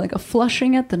should look for like a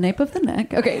flushing at the nape of the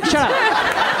neck. Okay, shut up.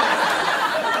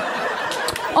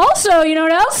 Also, you know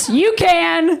what else? You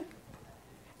can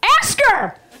ask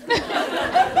her.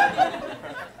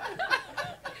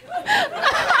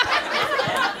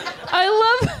 I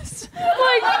love this.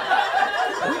 Like,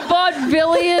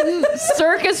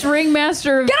 biggest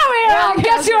ringmaster. Get over here! I'll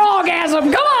get your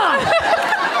orgasm. Come on!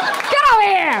 Get over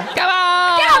here! Come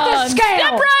on! Get on the scale!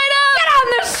 Step right up! Get on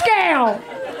the scale!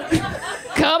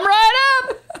 Come right up!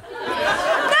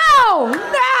 No!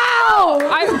 No!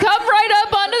 I come right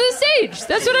up onto the stage.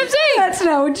 That's what I'm saying. That's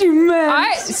not what you meant.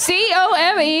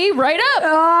 COME, right up.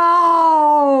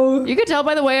 Oh! You could tell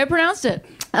by the way I pronounced it.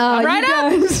 Right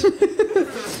up.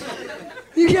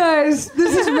 You guys,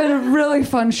 this has been a really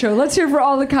fun show. Let's hear for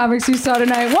all the comics you saw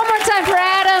tonight. One more time for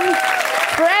Adam,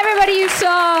 for everybody you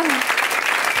saw.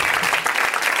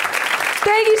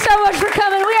 Thank you so much for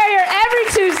coming. We are here every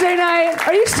Tuesday night.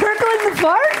 Are you circling the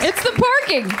fart? It's the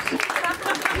parking.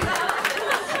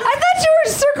 I thought you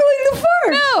were circling the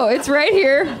fart. No, it's right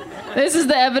here. This is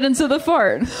the evidence of the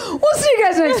fart. We'll see you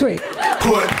guys next week.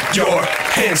 Put your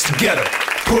hands together.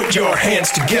 Put your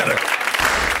hands together.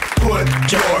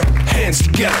 Put your hands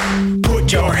together.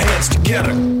 Put your hands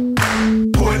together.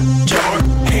 Put your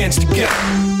hands together.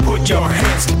 Put your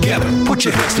hands together. Put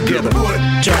your hands together.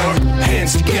 Put your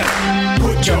hands together.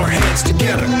 Put your hands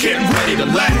together. Get ready to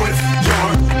laugh. Put your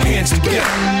hands together.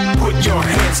 Put your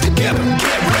hands together.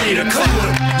 Get ready to clap.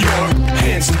 Put your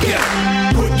hands together.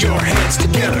 Put your hands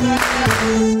together.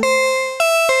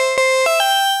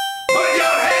 Put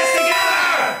your hands together.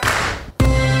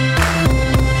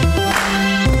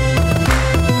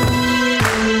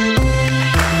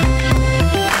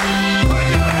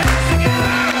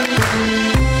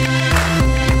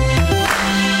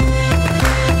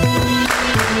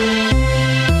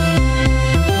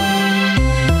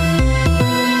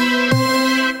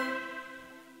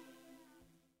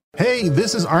 Hey,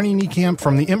 this is Arnie Niekamp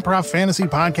from the Improv Fantasy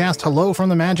Podcast Hello from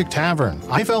the Magic Tavern.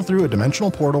 I fell through a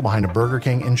dimensional portal behind a Burger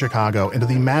King in Chicago into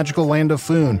the magical land of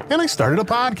Foon, and I started a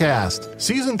podcast.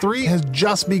 Season 3 has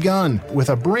just begun with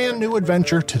a brand new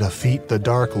adventure to defeat the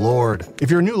Dark Lord.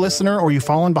 If you're a new listener or you've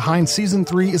fallen behind, Season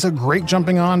 3 is a great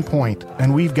jumping on point,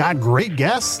 and we've got great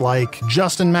guests like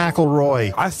Justin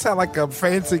McElroy. I sound like a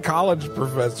fancy college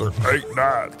professor. 8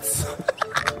 nuts.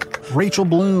 Rachel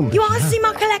Bloom. You want to see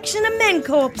my collection of men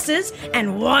corpses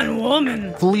and one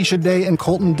woman? Felicia Day and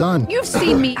Colton Dunn. You've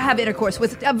seen me have intercourse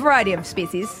with a variety of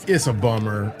species. It's a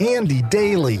bummer. Andy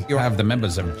Daly. You have the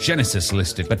members of Genesis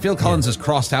listed, but Phil Collins is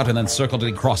crossed out and then circled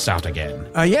and crossed out again.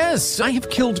 Yes, I have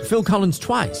killed Phil Collins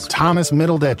twice. Thomas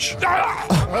Middleditch.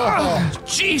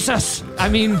 Jesus! I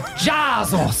mean,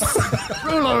 Jesus!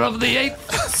 Ruler of the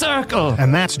 8th circle.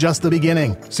 And that's just the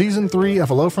beginning. Season 3 of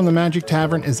Hello from the Magic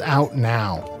Tavern is out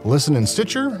now. Listen in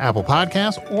Stitcher, Apple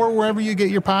Podcasts, or wherever you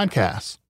get your podcasts.